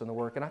somebody else in the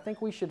work. And I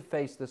think we should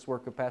face this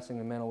work of passing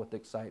the mantle with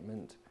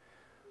excitement.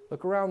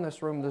 Look around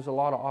this room, there's a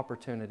lot of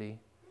opportunity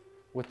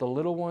with the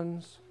little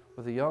ones,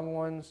 with the young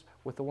ones,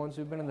 with the ones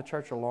who've been in the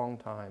church a long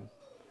time.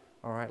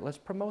 All right, let's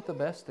promote the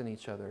best in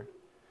each other.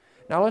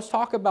 Now let's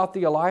talk about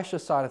the Elisha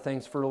side of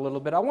things for a little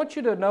bit. I want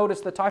you to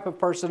notice the type of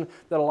person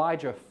that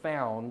Elijah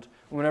found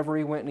whenever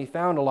he went and he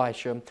found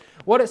Elisha.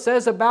 What it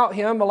says about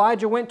him,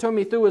 Elijah went to him,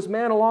 he threw his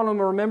mantle on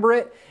him, remember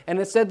it? And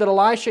it said that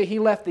Elisha, he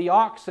left the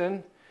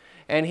oxen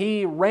and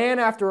he ran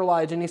after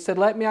Elijah and he said,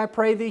 let me, I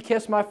pray thee,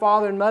 kiss my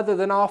father and mother,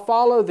 then I'll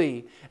follow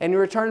thee. And he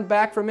returned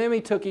back from him,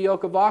 he took a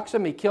yoke of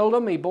oxen, he killed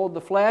them, he boiled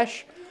the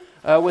flesh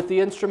with the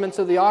instruments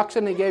of the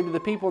oxen, he gave to the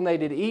people and they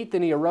did eat.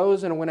 Then he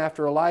arose and went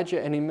after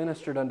Elijah and he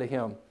ministered unto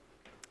him.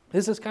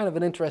 This is kind of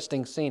an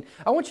interesting scene.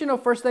 I want you to know,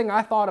 first thing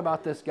I thought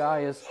about this guy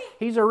is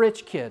he's a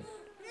rich kid.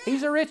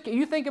 He's a rich kid.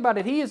 You think about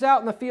it. He is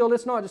out in the field.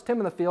 It's not just him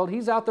in the field.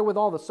 He's out there with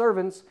all the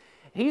servants.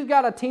 He's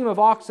got a team of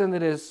oxen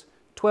that is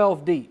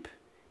 12 deep.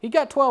 He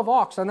got 12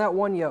 ox on that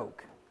one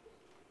yoke,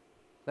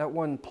 that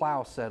one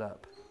plow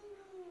setup.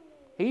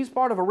 He's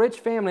part of a rich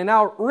family.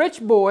 Now, rich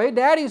boy,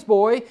 daddy's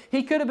boy,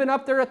 he could have been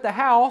up there at the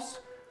house,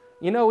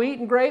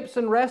 eating grapes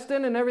and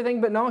resting and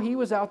everything, but no, he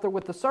was out there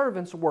with the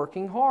servants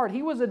working hard.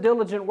 He was a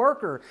diligent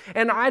worker.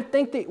 And I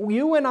think that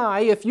you and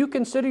I, if you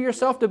consider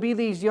yourself to be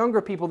these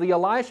younger people, the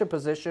Elisha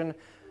position,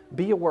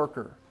 be a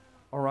worker,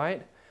 all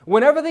right?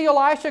 Whenever the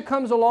Elisha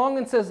comes along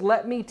and says,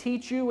 let me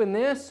teach you in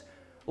this,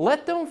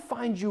 let them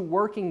find you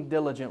working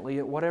diligently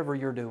at whatever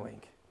you're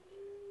doing.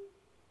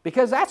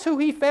 Because that's who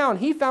he found.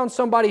 He found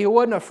somebody who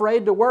wasn't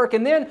afraid to work.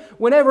 And then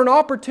whenever an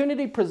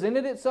opportunity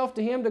presented itself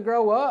to him to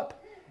grow up,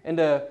 and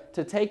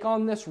to take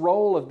on this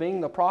role of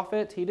being the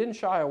prophet, he didn't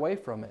shy away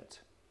from it.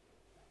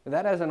 And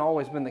that hasn't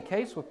always been the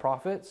case with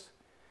prophets.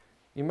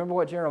 You remember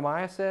what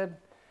Jeremiah said?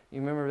 You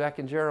remember back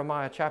in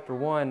Jeremiah chapter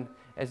 1,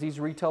 as he's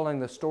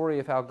retelling the story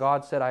of how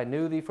God said, I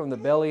knew thee from the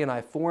belly, and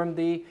I formed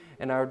thee,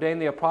 and I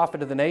ordained thee a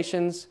prophet of the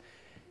nations.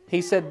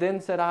 He said,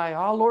 then said I,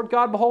 Ah, Lord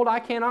God, behold,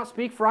 I cannot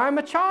speak, for I am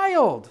a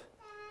child.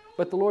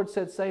 But the Lord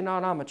said, say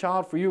not, I'm a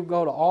child, for you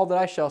go to all that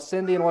I shall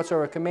send thee, and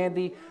whatsoever I command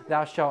thee,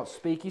 thou shalt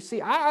speak. You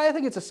see, I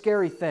think it's a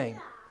scary thing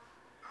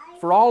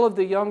for all of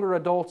the younger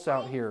adults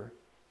out here.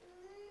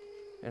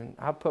 And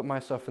I put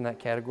myself in that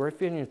category.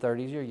 If you're in your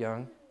 30s, you're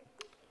young.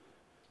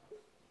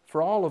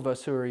 For all of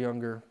us who are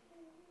younger,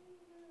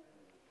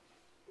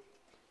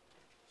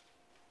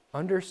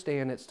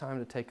 understand it's time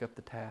to take up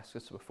the task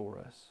that's before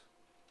us.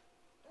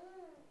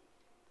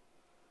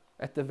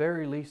 At the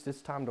very least,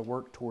 it's time to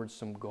work towards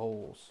some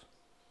goals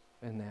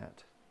in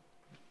that.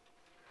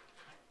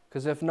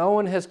 Because if no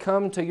one has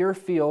come to your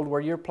field where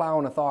you're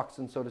plowing with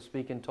oxen, so to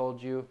speak, and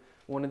told you,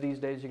 one of these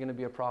days you're going to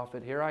be a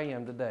prophet, here I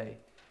am today,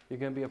 you're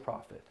going to be a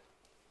prophet.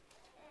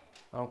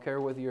 I don't care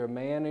whether you're a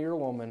man or you're a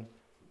woman,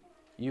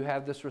 you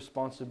have this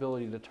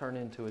responsibility to turn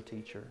into a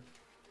teacher.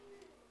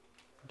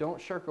 Don't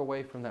shirk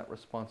away from that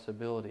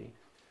responsibility.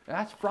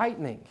 That's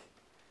frightening.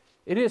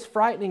 It is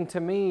frightening to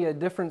me at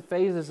different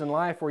phases in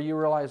life where you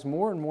realize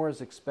more and more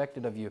is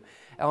expected of you.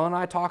 Ellen and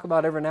I talk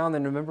about every now and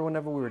then, remember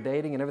whenever we were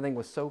dating and everything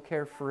was so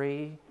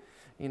carefree,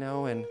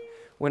 and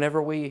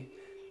whenever we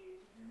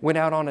went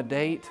out on a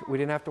date, we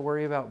didn't have to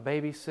worry about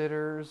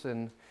babysitters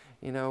and,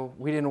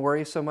 we didn't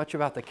worry so much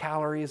about the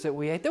calories that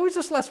we ate. There was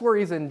just less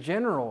worries in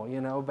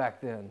general, back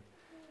then.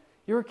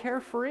 You were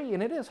carefree,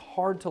 and it is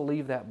hard to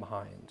leave that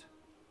behind.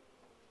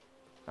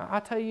 I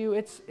tell you,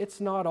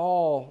 it's not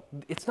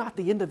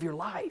the end of your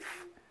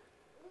life,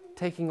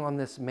 taking on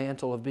this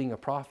mantle of being a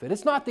prophet.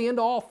 It's not the end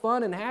of all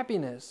fun and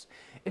happiness.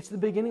 It's the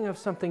beginning of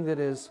something that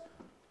is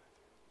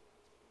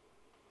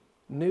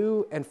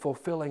new and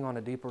fulfilling on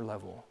a deeper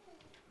level.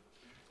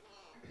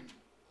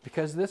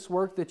 Because this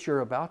work that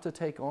you're about to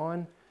take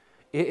on,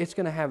 it's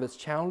going to have its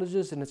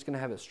challenges and it's going to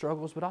have its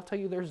struggles, but I'll tell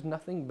you, there's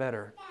nothing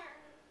better.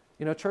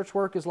 Church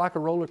work is like a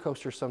roller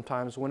coaster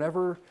sometimes.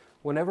 Whenever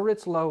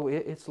it's low,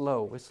 it's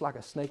low. It's like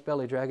a snake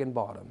belly dragging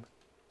bottom.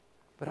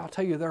 But I'll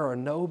tell you, there are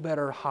no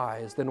better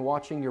highs than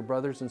watching your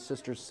brothers and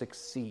sisters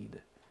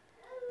succeed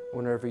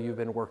whenever you've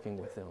been working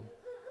with them.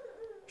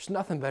 There's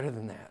nothing better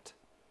than that.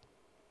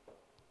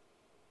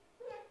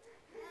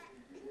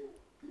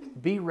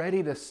 Be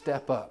ready to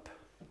step up.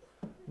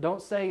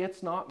 Don't say,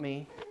 it's not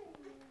me.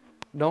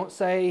 Don't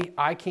say,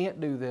 I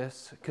can't do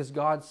this, because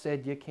God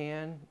said you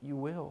can, you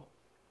will.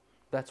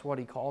 That's what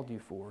He called you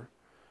for.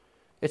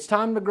 It's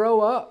time to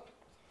grow up.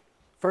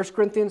 1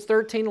 Corinthians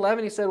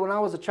 13:11, he said, when I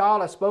was a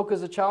child, I spoke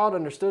as a child,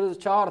 understood as a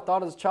child, I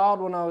thought as a child.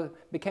 When I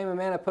became a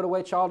man, I put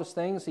away childish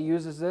things. He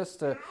uses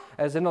this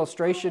as an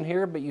illustration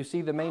here, but you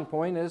see the main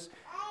point is,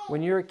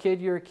 when you're a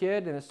kid,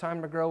 and it's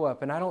time to grow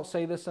up. And I don't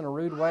say this in a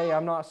rude way.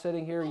 I'm not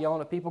sitting here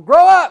yelling at people,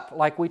 grow up,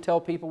 like we tell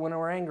people when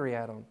we're angry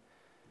at them.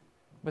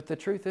 But the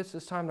truth is,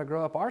 it's time to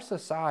grow up. Our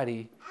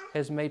society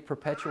has made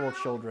perpetual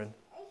children.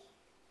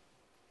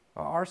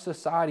 Our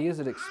society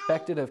isn't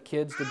expected of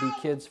kids to be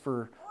kids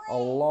for a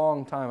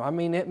long time. I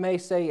mean, it may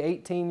say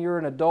 18, you're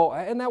an adult.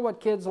 Isn't that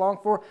what kids long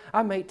for?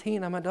 I'm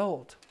 18, I'm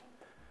adult.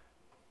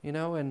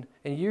 And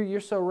you're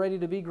so ready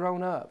to be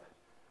grown up.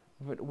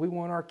 But we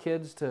want our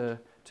kids to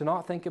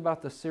not think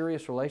about the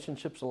serious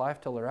relationships of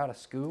life till they're out of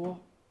school.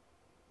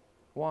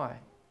 Why?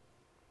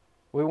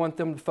 We want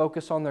them to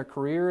focus on their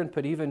career and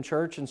put even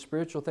church and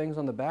spiritual things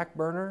on the back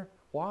burner.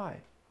 Why?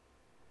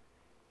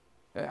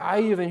 I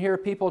even hear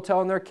people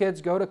telling their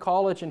kids, go to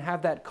college and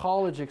have that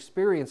college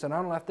experience, and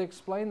I don't have to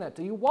explain that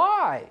to you.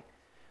 Why?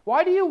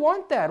 Why do you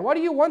want that? Why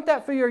do you want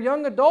that for your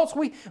young adults?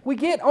 We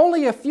get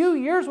only a few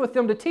years with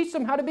them to teach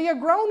them how to be a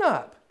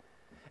grown-up.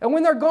 And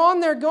when they're gone,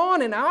 they're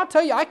gone. And I'll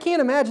tell you, I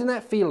can't imagine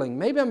that feeling.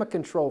 Maybe I'm a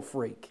control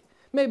freak.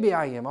 Maybe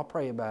I am. I'll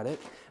pray about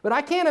it. But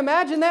I can't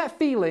imagine that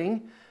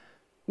feeling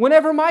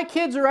whenever my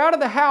kids are out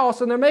of the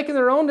house and they're making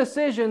their own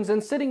decisions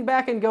and sitting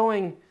back and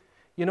going,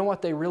 you know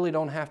what, they really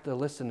don't have to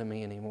listen to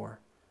me anymore.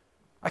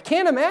 I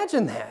can't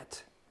imagine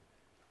that.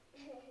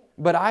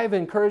 But I've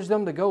encouraged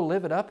them to go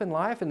live it up in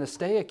life and to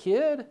stay a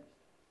kid.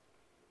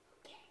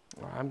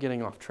 Well, I'm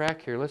getting off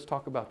track here. Let's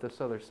talk about this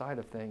other side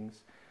of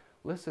things.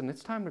 Listen,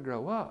 it's time to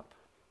grow up.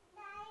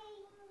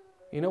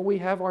 We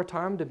have our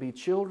time to be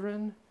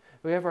children.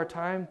 We have our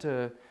time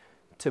to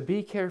to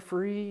be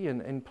carefree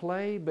and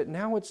play, but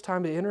now it's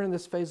time to enter in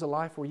this phase of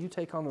life where you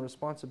take on the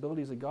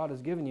responsibilities that God has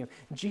given you.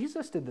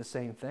 Jesus did the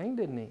same thing,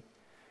 didn't he? You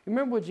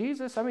remember with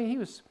Jesus?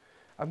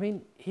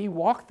 He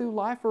walked through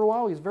life for a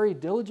while. He's very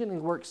diligent. He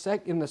worked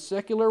in the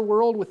secular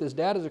world with his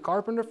dad as a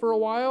carpenter for a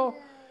while.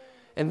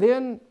 And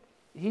then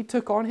he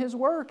took on his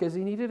work as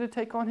he needed to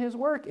take on his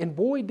work. And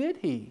boy, did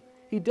he.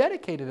 He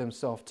dedicated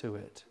himself to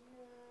it.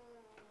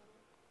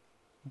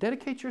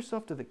 Dedicate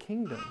yourself to the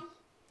kingdom.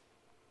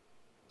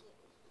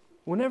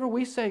 Whenever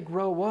we say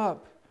grow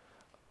up,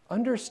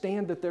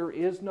 understand that there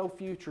is no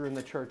future in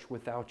the church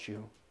without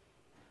you.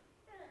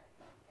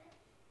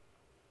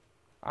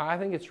 I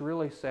think it's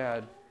really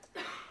sad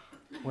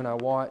when I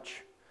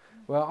watch,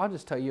 well, I'll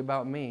just tell you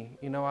about me.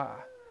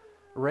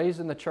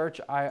 Raised in the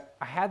church, I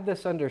had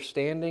this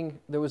understanding,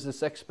 there was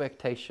this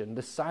expectation,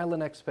 this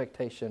silent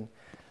expectation,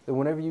 that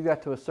whenever you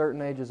got to a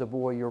certain age as a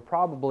boy, you were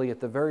probably, at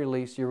the very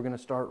least, you were going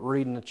to start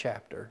reading a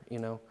chapter,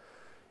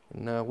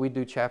 And we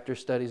do chapter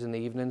studies in the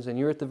evenings, and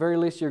at the very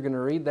least, you're going to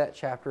read that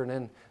chapter, and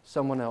then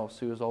someone else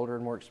who was older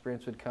and more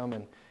experienced would come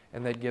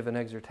and they'd give an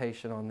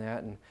exhortation on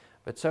that.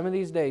 But some of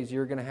these days,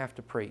 you're going to have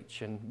to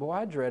preach. And boy,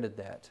 I dreaded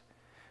that.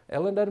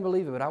 Ellen doesn't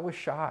believe it, but I was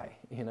shy,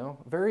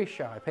 very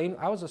shy.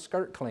 I was a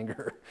skirt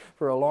clinger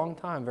for a long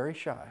time, very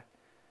shy.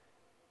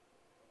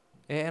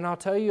 And I'll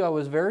tell you, I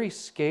was very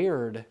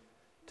scared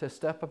to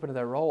step up into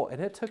that role.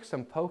 And it took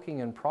some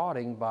poking and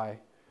prodding by,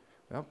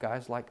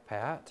 guys like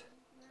Pat,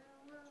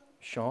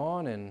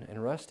 Sean,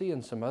 and Rusty,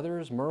 and some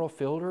others, Merle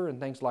Fielder, and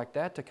things like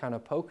that, to kind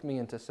of poke me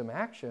into some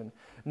action.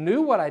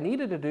 Knew what I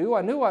needed to do.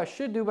 I knew what I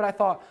should do, but I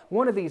thought,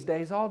 one of these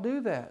days I'll do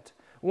that.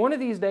 One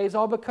of these days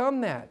I'll become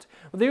that.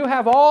 You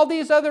have all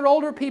these other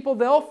older people,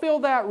 they'll fill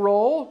that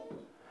role.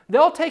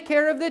 They'll take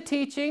care of the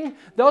teaching.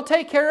 They'll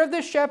take care of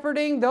the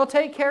shepherding. They'll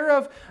take care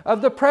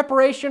of the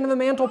preparation of the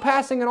mantle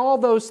passing and all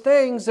those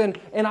things. And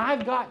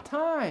I've got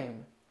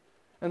time.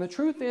 And the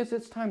truth is,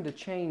 it's time to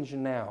change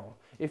now.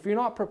 If you're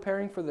not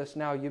preparing for this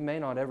now, you may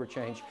not ever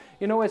change.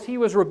 As he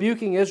was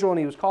rebuking Israel and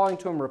he was calling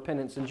to them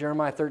repentance in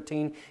Jeremiah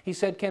 13, he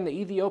said, "Can the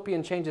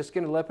Ethiopian change his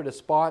skin of leopard to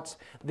spots?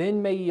 Then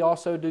may ye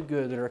also do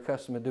good that are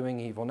accustomed to doing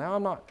evil." Now,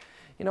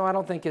 I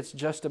don't think it's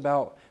just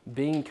about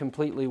being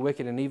completely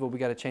wicked and evil we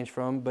got to change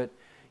from, but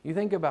you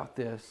think about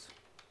this.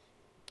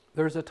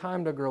 There's a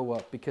time to grow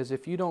up, because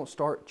if you don't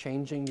start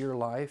changing your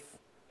life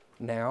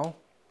now,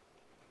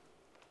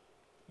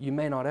 you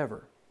may not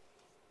ever.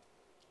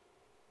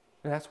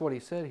 And that's what he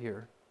said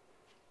here.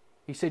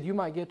 He said you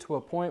might get to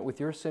a point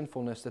with your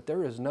sinfulness that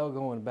there is no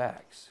going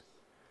backs.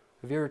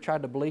 Have you ever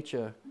tried to bleach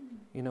a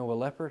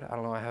leopard? I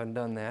don't know, I haven't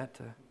done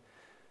that.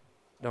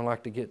 Don't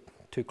like to get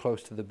too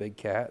close to the big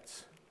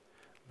cats,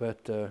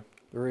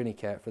 or any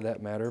cat for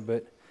that matter.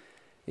 But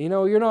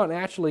you're not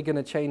naturally going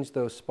to change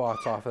those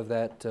spots off of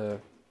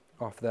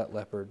that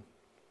leopard.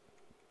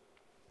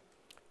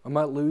 I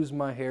might lose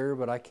my hair,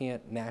 but I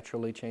can't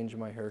naturally change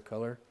my hair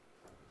color.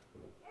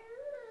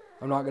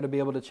 I'm not going to be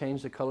able to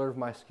change the color of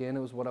my skin. It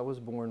was what I was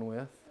born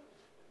with.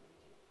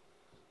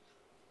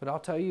 But I'll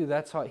tell you,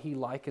 that's what he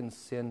likens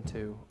sin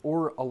to,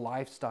 or a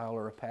lifestyle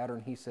or a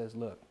pattern. He says,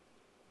 look,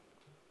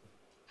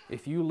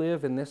 if you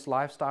live in this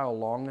lifestyle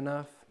long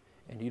enough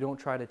and you don't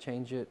try to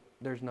change it,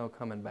 there's no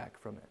coming back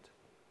from it.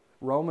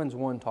 Romans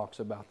 1 talks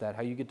about that,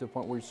 how you get to a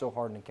point where you're so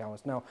hardened and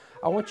callous. Now,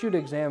 I want you to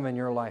examine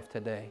your life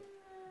today.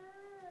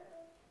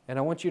 And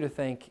I want you to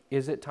think,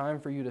 is it time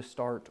for you to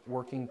start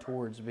working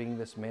towards being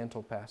this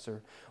mantle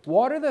passer?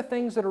 What are the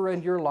things that are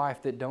in your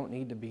life that don't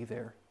need to be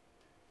there?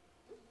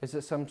 Is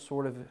it some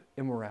sort of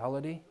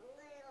immorality?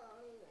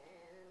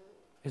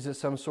 Is it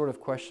some sort of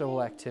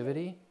questionable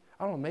activity?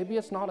 I don't know, maybe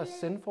it's not a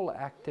sinful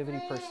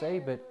activity per se,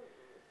 but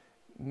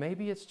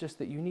maybe it's just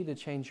that you need to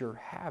change your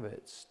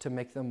habits to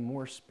make them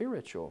more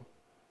spiritual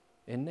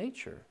in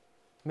nature.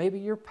 Maybe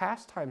your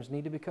pastimes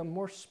need to become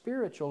more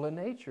spiritual in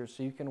nature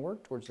so you can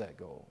work towards that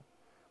goal.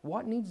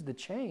 What needs to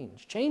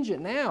change? Change it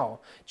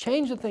now.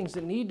 Change the things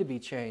that need to be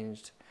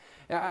changed.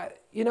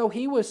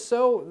 He was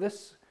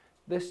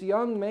this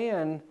young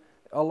man,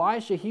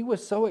 Elisha, he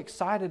was so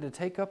excited to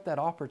take up that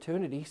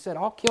opportunity. He said,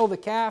 I'll kill the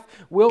calf,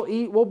 we'll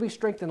eat, we'll be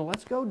strengthened.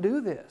 Let's go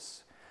do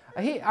this.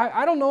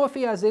 I don't know if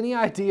he has any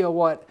idea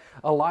what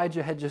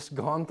Elijah had just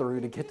gone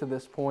through to get to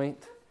this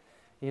point.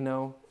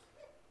 The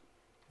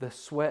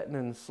sweating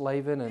and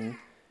slaving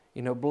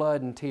and,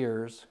 blood and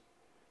tears.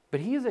 But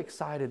he is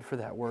excited for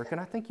that work,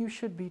 and I think you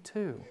should be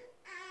too.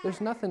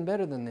 There's nothing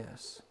better than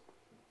this.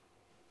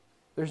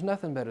 There's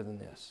nothing better than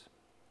this.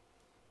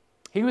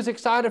 He was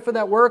excited for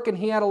that work, and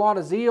he had a lot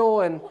of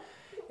zeal,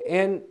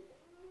 and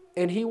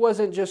he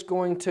wasn't just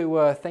going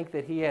to think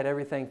that he had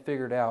everything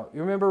figured out.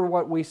 You remember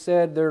what we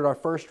said there at our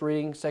first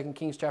reading, 2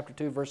 Kings chapter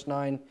 2, verse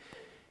 9?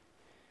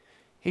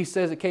 He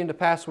says, it came to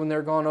pass when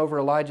they're gone over,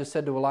 Elijah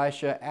said to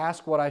Elisha,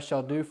 ask what I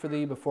shall do for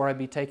thee before I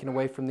be taken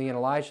away from thee. And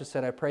Elisha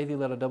said, I pray thee,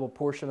 let a double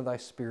portion of thy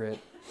spirit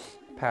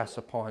pass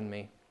upon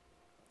me.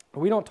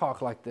 We don't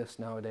talk like this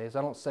nowadays.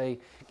 I don't say,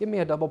 give me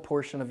a double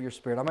portion of your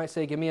spirit. I might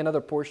say, give me another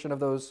portion of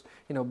those,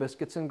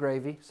 biscuits and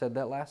gravy. Said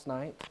that last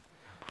night.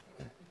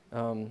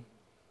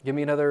 Give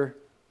me another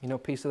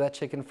Piece of that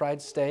chicken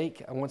fried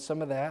steak. I want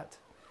some of that.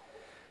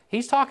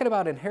 He's talking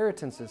about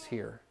inheritances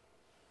here.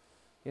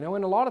 And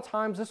a lot of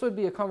times this would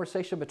be a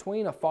conversation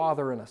between a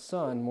father and a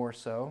son more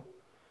so.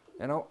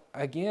 And I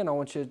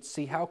want you to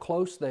see how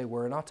close they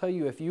were. And I'll tell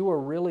you, if you are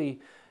really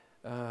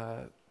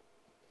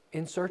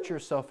insert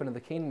yourself into the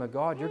kingdom of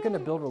God, you're going to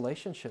build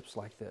relationships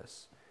like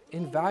this.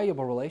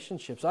 Invaluable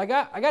relationships. I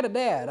got a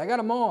dad. I got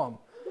a mom,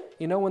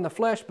 in the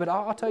flesh. But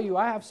I'll tell you,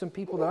 I have some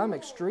people that I'm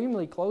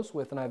extremely close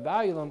with, and I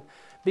value them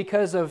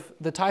because of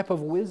the type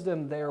of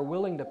wisdom they are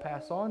willing to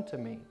pass on to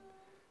me.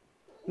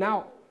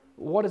 Now,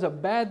 what is a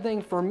bad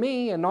thing for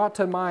me and not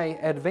to my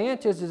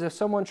advantage is if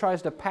someone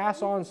tries to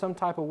pass on some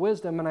type of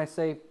wisdom and I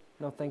say,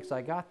 no thanks,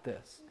 I got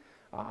this.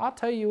 I'll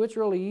tell you, it's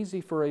really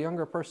easy for a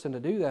younger person to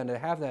do that and to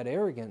have that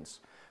arrogance.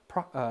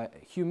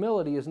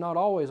 Humility is not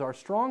always our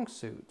strong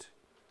suit.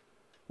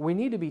 We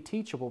need to be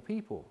teachable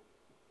people.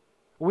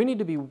 We need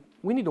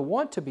to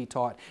want to be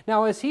taught.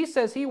 Now, as he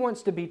says he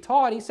wants to be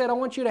taught, he said, I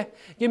want you to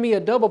give me a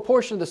double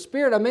portion of the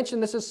Spirit. I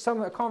mentioned this is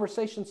a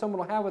conversation someone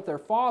will have with their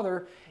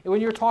father when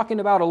you're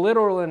talking about a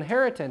literal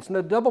inheritance. And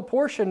the double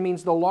portion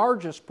means the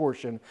largest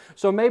portion.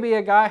 So maybe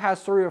a guy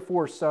has 3 or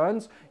 4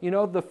 sons.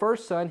 The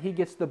first son, he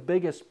gets the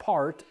biggest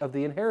part of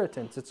the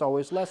inheritance. It's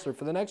always lesser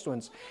for the next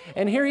ones.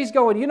 And here he's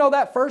going,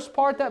 that first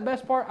part, that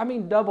best part,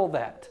 double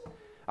that.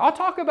 I'll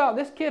talk about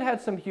this kid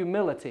had some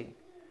humility.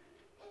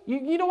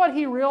 You know what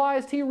he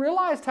realized? He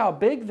realized how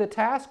big the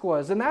task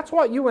was. And that's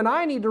what you and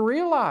I need to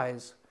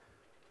realize.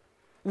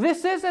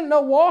 This isn't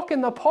no walk in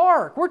the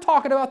park. We're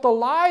talking about the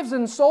lives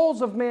and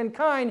souls of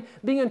mankind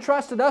being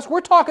entrusted to us. We're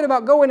talking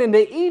about going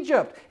into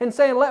Egypt and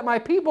saying, let my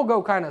people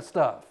go kind of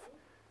stuff.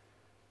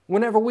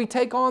 Whenever we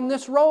take on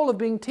this role of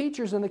being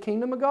teachers in the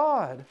kingdom of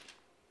God.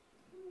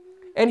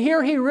 And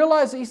here he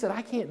realized, he said,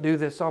 I can't do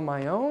this on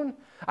my own.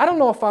 I don't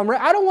know if I'm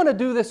ready. I don't want to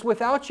do this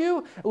without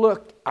you.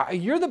 Look,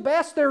 you're the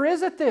best there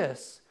is at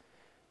this.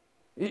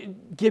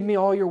 Give me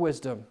all your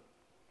wisdom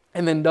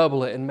and then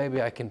double it and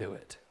maybe I can do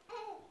it.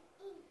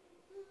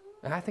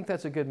 And I think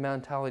that's a good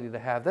mentality to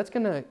have. That's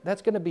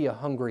gonna be a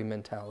hungry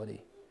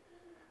mentality.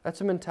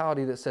 That's a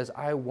mentality that says,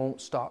 I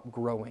won't stop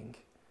growing.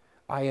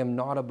 I am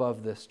not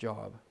above this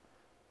job.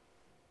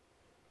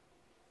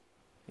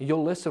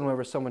 You'll listen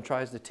whenever someone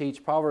tries to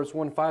teach. Proverbs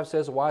 1:5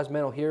 says, a wise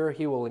man will hear,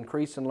 he will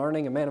increase in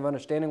learning. A man of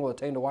understanding will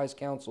attain to wise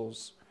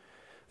counsels.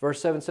 Verse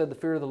 7 said, the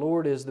fear of the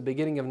Lord is the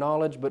beginning of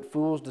knowledge, but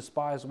fools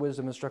despise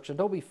wisdom and instruction.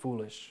 Don't be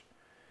foolish.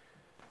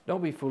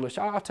 Don't be foolish.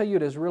 I'll tell you,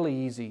 it is really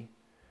easy.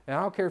 And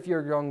I don't care if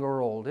you're young or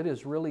old. It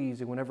is really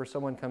easy whenever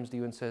someone comes to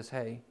you and says,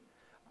 hey,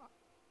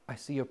 I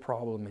see a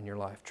problem in your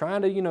life.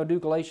 Trying to, do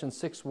Galatians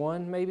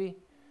 6:1 maybe.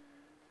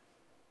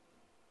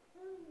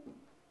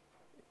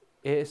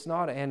 It's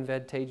not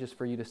advantageous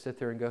for you to sit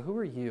there and go, who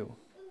are you?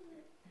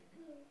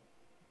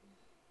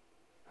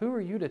 Who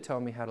are you to tell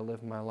me how to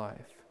live my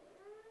life?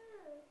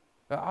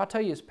 I'll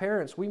tell you, as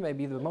parents, we may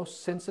be the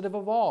most sensitive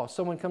of all. If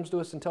someone comes to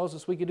us and tells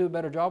us we could do a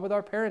better job with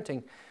our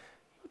parenting,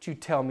 what you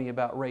tell me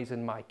about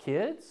raising my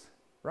kids,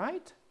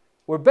 right?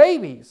 We're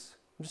babies.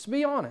 Just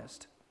be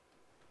honest.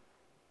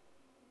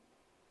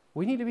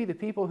 We need to be the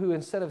people who,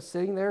 instead of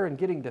sitting there and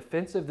getting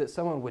defensive that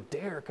someone would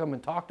dare come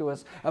and talk to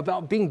us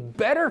about being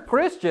better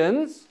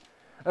Christians,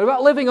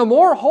 about living a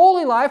more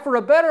holy life or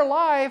a better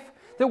life,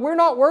 that we're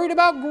not worried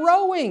about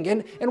growing.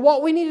 And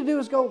what we need to do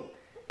is go,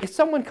 if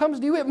someone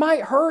comes to you, it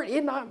might hurt,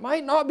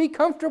 might not be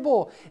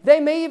comfortable. They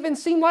may even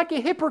seem like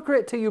a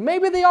hypocrite to you.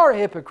 Maybe they are a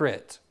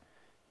hypocrite.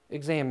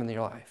 Examine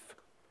your life.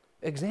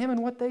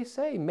 Examine what they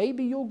say.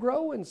 Maybe you'll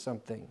grow in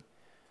something.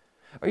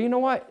 Or you know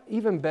what?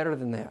 Even better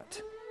than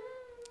that.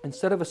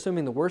 Instead of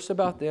assuming the worst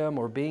about them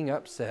or being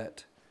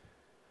upset,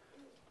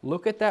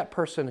 look at that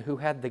person who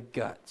had the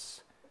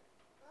guts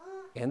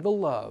and the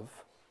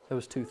love.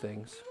 Those two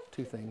things.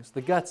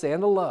 The guts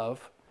and the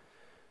love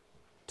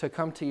to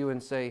come to you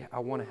and say, I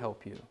want to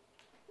help you.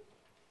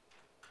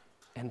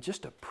 And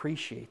just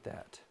appreciate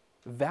that.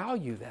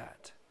 Value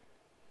that.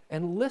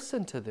 And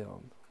listen to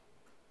them.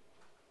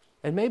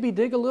 And maybe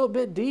dig a little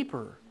bit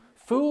deeper.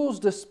 Fools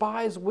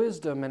despise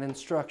wisdom and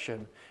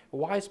instruction.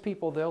 Wise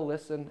people, they'll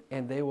listen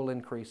and they will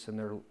increase in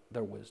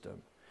their wisdom.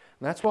 And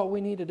that's what we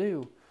need to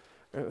do.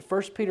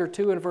 1 Peter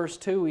 2 and verse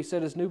 2, he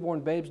said, as newborn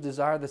babes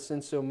desire the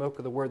sincere milk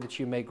of the word that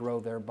you may grow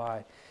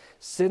thereby.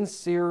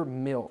 Sincere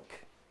milk.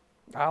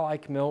 I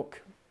like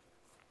milk.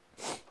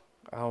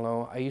 I don't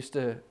know.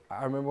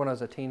 I remember when I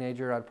was a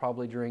teenager, I'd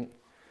probably drink,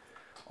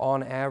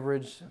 on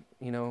average,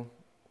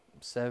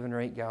 7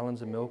 or 8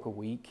 gallons of milk a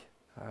week.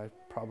 I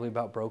probably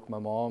about broke my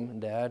mom and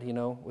dad,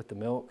 with the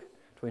milk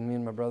between me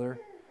and my brother.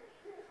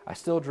 I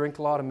still drink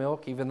a lot of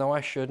milk, even though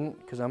I shouldn't,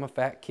 because I'm a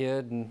fat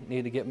kid and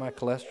need to get my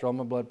cholesterol,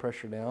 my blood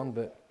pressure down.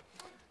 But,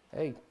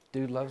 hey,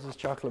 dude loves his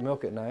chocolate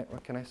milk at night.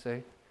 What can I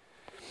say?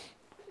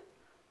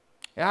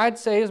 And I'd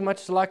say as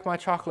much as I like my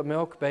chocolate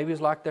milk, babies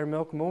like their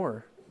milk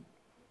more.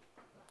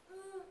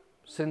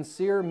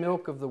 Sincere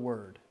milk of the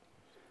word.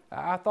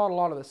 I thought a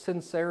lot of the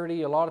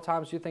sincerity, a lot of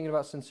times you're thinking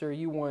about sincerity,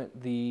 you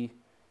want the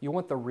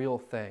real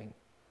thing.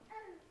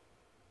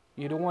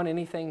 You don't want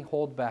anything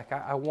hold back.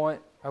 I want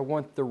I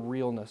want the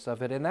realness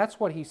of it. And that's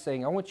what he's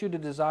saying. I want you to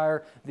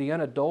desire the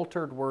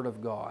unadulterated Word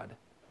of God.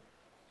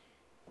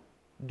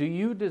 Do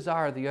you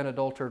desire the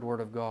unadulterated Word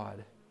of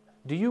God?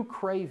 Do you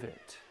crave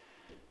it?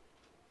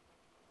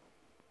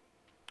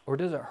 Or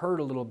does it hurt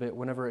a little bit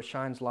whenever it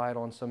shines light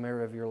on some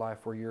area of your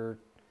life where you're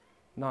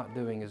not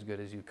doing as good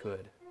as you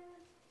could?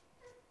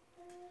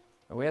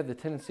 And we have the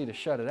tendency to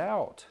shut it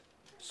out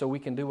so we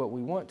can do what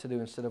we want to do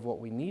instead of what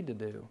we need to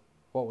do,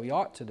 what we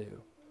ought to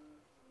do.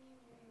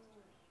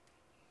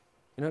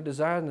 You know,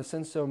 desiring the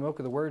sincere milk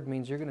of the Word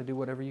means you're going to do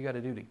whatever you got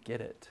to do to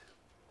get it.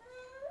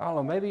 I don't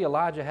know, maybe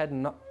Elijah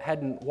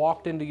hadn't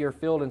walked into your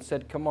field and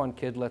said, "Come on,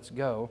 kid, let's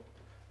go,"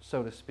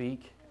 so to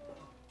speak.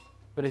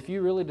 But if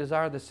you really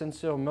desire the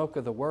sincere milk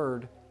of the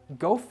Word,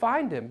 go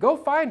find him. Go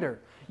find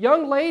her.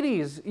 Young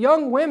ladies,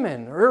 young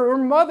women, or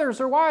mothers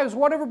or wives,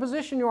 whatever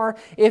position you are,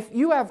 if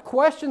you have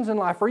questions in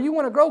life or you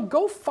want to grow,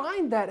 go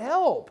find that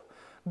help.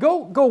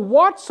 Go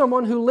watch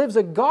someone who lives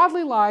a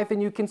godly life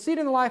and you can see it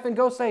in the life and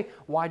go say,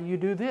 "Why do you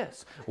do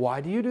this? Why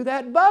do you do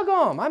that?" Bug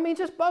them. I mean,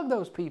 just bug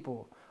those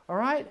people. All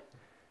right?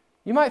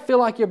 You might feel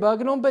like you're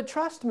bugging them, but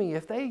trust me,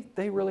 if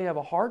they really have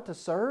a heart to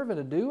serve and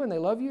to do and they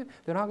love you,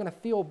 they're not going to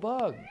feel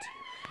bugged.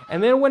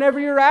 And then whenever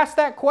you're asked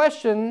that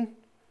question,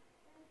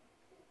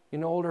 you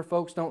know, older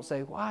folks don't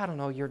say, "Well, I don't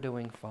know, you're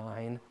doing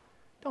fine."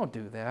 Don't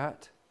do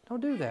that.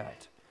 Don't do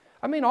that.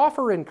 I mean,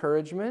 offer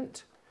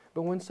encouragement,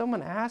 but when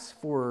someone asks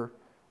for,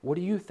 "What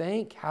do you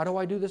think? How do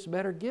I do this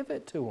better?" give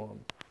it to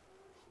them.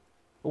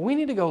 But we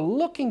need to go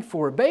looking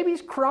for it.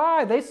 Babies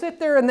cry. They sit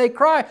there and they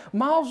cry.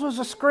 Miles was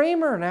a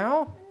screamer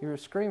now. You're a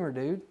screamer,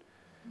 dude.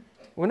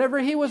 Whenever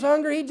he was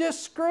hungry, he'd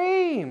just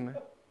scream.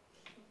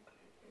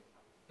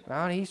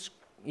 Now,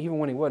 even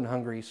when he wasn't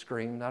hungry, he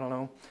screamed. I don't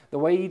know. The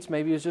way he eats,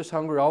 maybe he was just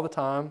hungry all the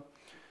time.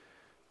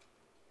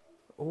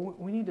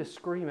 We need to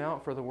scream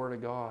out for the Word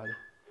of God.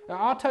 Now,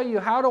 I'll tell you,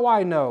 how do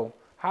I know?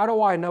 How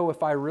do I know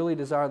if I really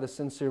desire the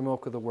sincere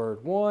milk of the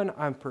Word? One,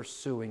 I'm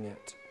pursuing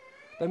it.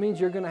 That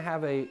means you're going to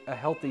have a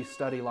healthy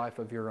study life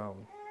of your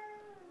own.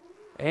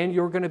 And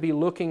you're going to be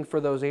looking for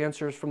those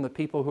answers from the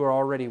people who are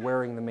already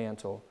wearing the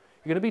mantle.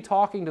 You're going to be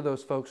talking to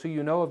those folks who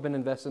you know have been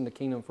invested in the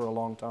kingdom for a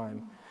long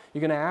time.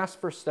 You're going to ask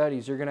for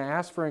studies. You're going to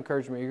ask for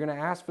encouragement. You're going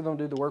to ask for them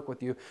to do the work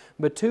with you.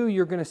 But two,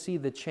 you're going to see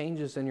the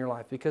changes in your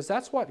life because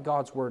that's what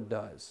God's Word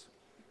does.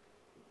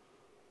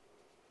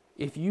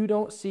 If you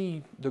don't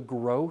see the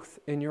growth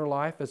in your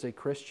life as a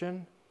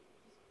Christian,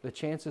 the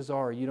chances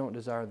are you don't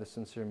desire the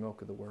sincere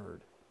milk of the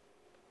Word.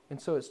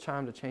 And so it's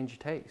time to change your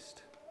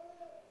taste.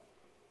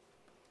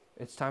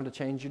 It's time to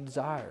change your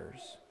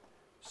desires.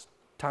 It's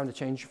time to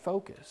change your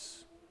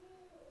focus.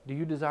 Do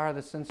you desire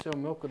the sincere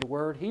milk of the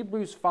Word?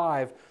 Hebrews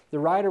 5, the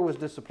writer was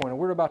disappointed.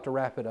 We're about to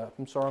wrap it up.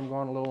 I'm sorry I'm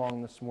going a little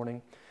long this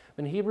morning.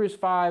 In Hebrews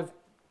 5,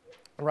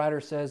 the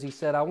writer says, he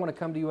said, "I want to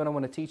come to you and I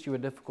want to teach you a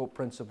difficult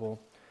principle,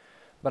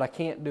 but I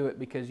can't do it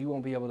because you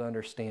won't be able to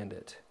understand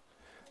it."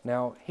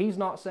 Now, he's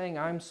not saying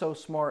I'm so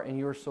smart and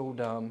you're so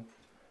dumb.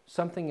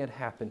 Something had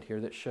happened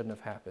here that shouldn't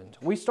have happened.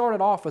 We started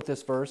off with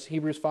this verse,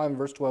 Hebrews 5 and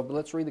verse 12, but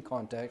let's read the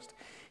context.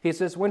 He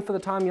says, "When for the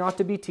time you ought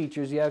to be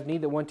teachers, you have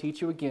need that one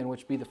teach you again,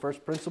 which be the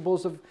first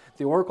principles of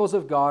the oracles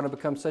of God, and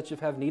become such as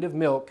have need of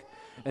milk,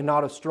 and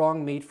not of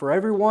strong meat. For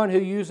everyone who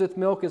useth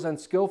milk is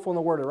unskillful in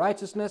the word of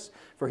righteousness,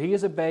 for he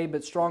is a babe,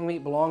 but strong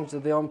meat belongs to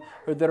them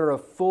that are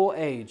of full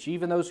age,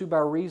 even those who by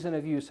reason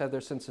of use have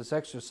their senses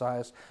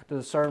exercised to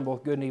discern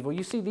both good and evil."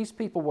 You see, these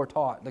people were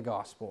taught the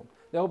gospel.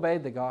 They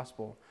obeyed the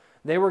gospel.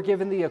 They were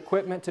given the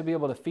equipment to be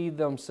able to feed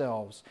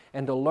themselves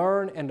and to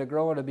learn and to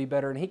grow and to be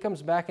better. And he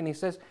comes back and he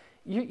says,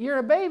 "You're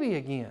a baby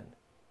again.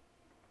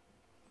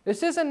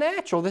 This isn't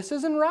natural. This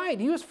isn't right."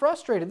 He was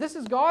frustrated. This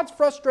is God's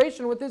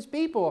frustration with His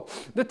people,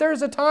 that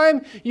there's a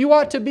time you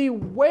ought to be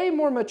way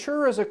more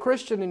mature as a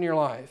Christian in your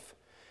life.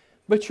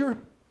 But you're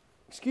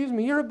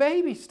a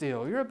baby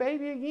still. You're a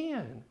baby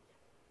again.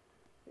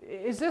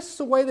 Is this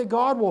the way that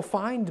God will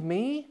find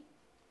me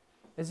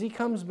as He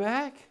comes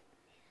back?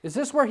 Is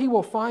this where He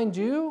will find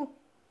you?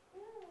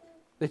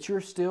 That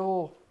you're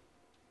still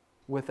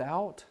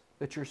without?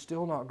 That you're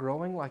still not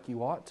growing like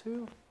you ought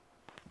to?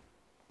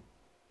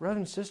 Brothers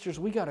and sisters,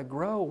 we got to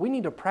grow. We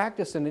need to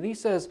practice in it. He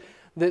says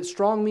that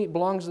strong meat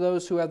belongs to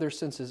those who have their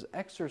senses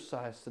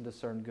exercised to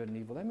discern good and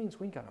evil. That means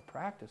we got to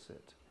practice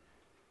it.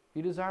 If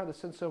you desire the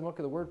sincere milk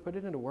of the Word, put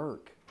it into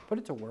work. Put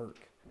it to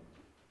work.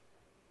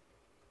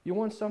 You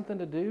want something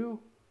to do?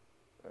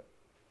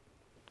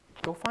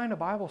 Go find a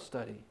Bible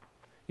study.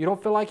 You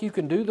don't feel like you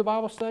can do the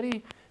Bible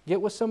study?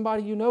 Get with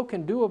somebody you know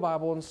can do a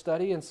Bible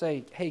study and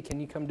say, "Hey, can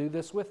you come do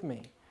this with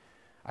me?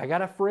 I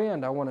got a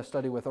friend I want to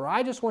study with," or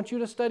 "I just want you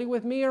to study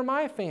with me or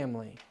my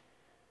family."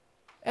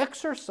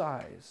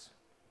 Exercise.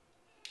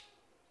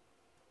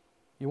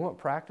 You want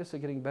practice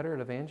at getting better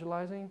at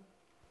evangelizing?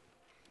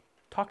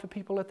 Talk to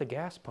people at the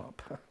gas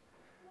pump.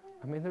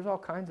 I mean, there's all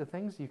kinds of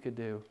things you could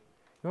do.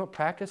 You want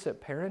practice at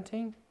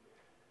parenting?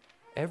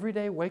 Every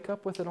day, wake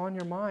up with it on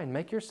your mind.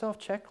 Make yourself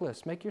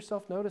checklists. Make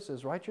yourself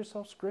notices. Write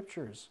yourself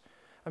scriptures.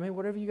 I mean,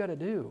 whatever you got to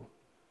do.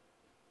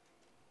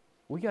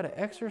 We got to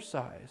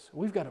exercise.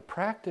 We've got to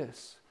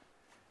practice.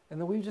 And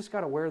then we've just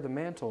got to wear the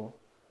mantle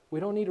We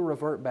don't need to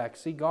revert back.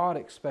 See, God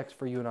expects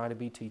for you and I to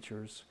be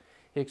teachers.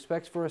 He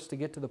expects for us to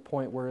get to the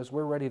point where as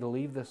we're ready to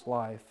leave this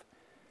life,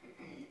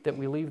 that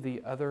we leave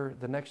the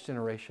next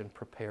generation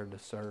prepared to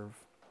serve.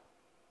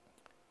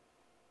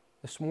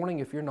 This morning,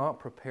 if you're not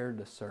prepared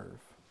to serve,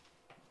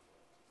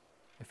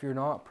 if you're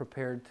not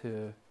prepared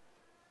to,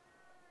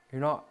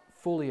 you're not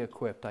fully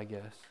equipped, I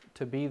guess,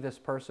 to be this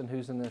person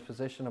who's in the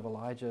position of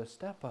Elijah,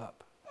 step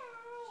up.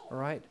 All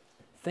right?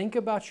 Think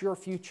about your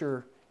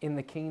future in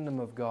the kingdom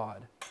of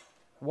God.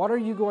 What are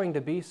you going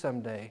to be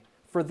someday?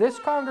 For this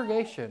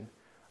congregation,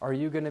 are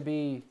you going to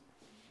be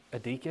a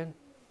deacon?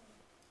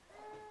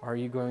 Are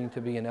you going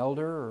to be an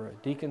elder or a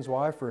deacon's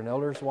wife or an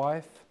elder's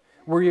wife?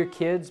 Will your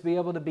kids be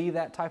able to be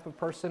that type of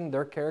person?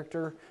 Their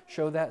character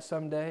show that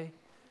someday?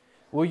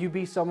 Will you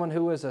be someone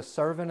who is a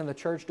servant in the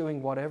church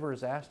doing whatever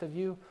is asked of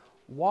you?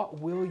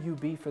 What will you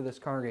be for this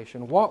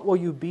congregation? What will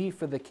you be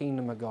for the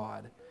kingdom of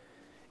God?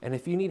 And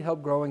if you need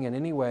help growing in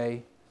any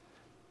way,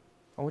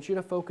 I want you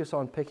to focus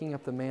on picking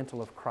up the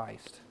mantle of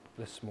Christ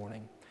this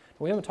morning.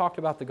 We haven't talked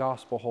about the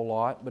gospel a whole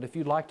lot, but if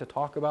you'd like to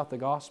talk about the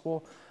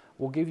gospel,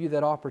 we'll give you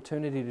that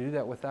opportunity to do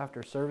that with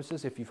after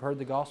services. If you've heard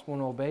the gospel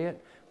and obey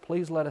it,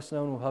 please let us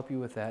know and we'll help you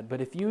with that.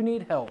 But if you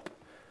need help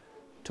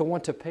to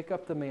want to pick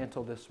up the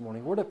mantle this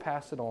morning or to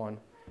pass it on,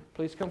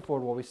 please come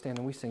forward while we stand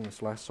and we sing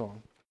this last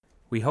song.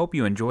 We hope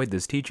you enjoyed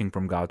this teaching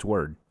from God's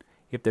Word.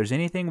 If there's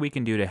anything we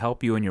can do to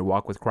help you in your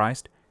walk with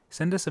Christ,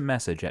 send us a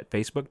message at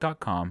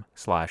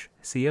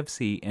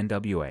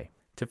facebook.com/CFCNWA.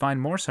 To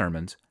find more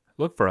sermons,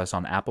 look for us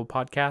on Apple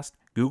Podcasts,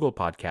 Google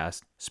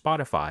Podcasts,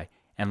 Spotify,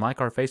 and like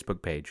our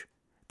Facebook page.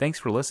 Thanks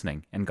for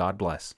listening, and God bless.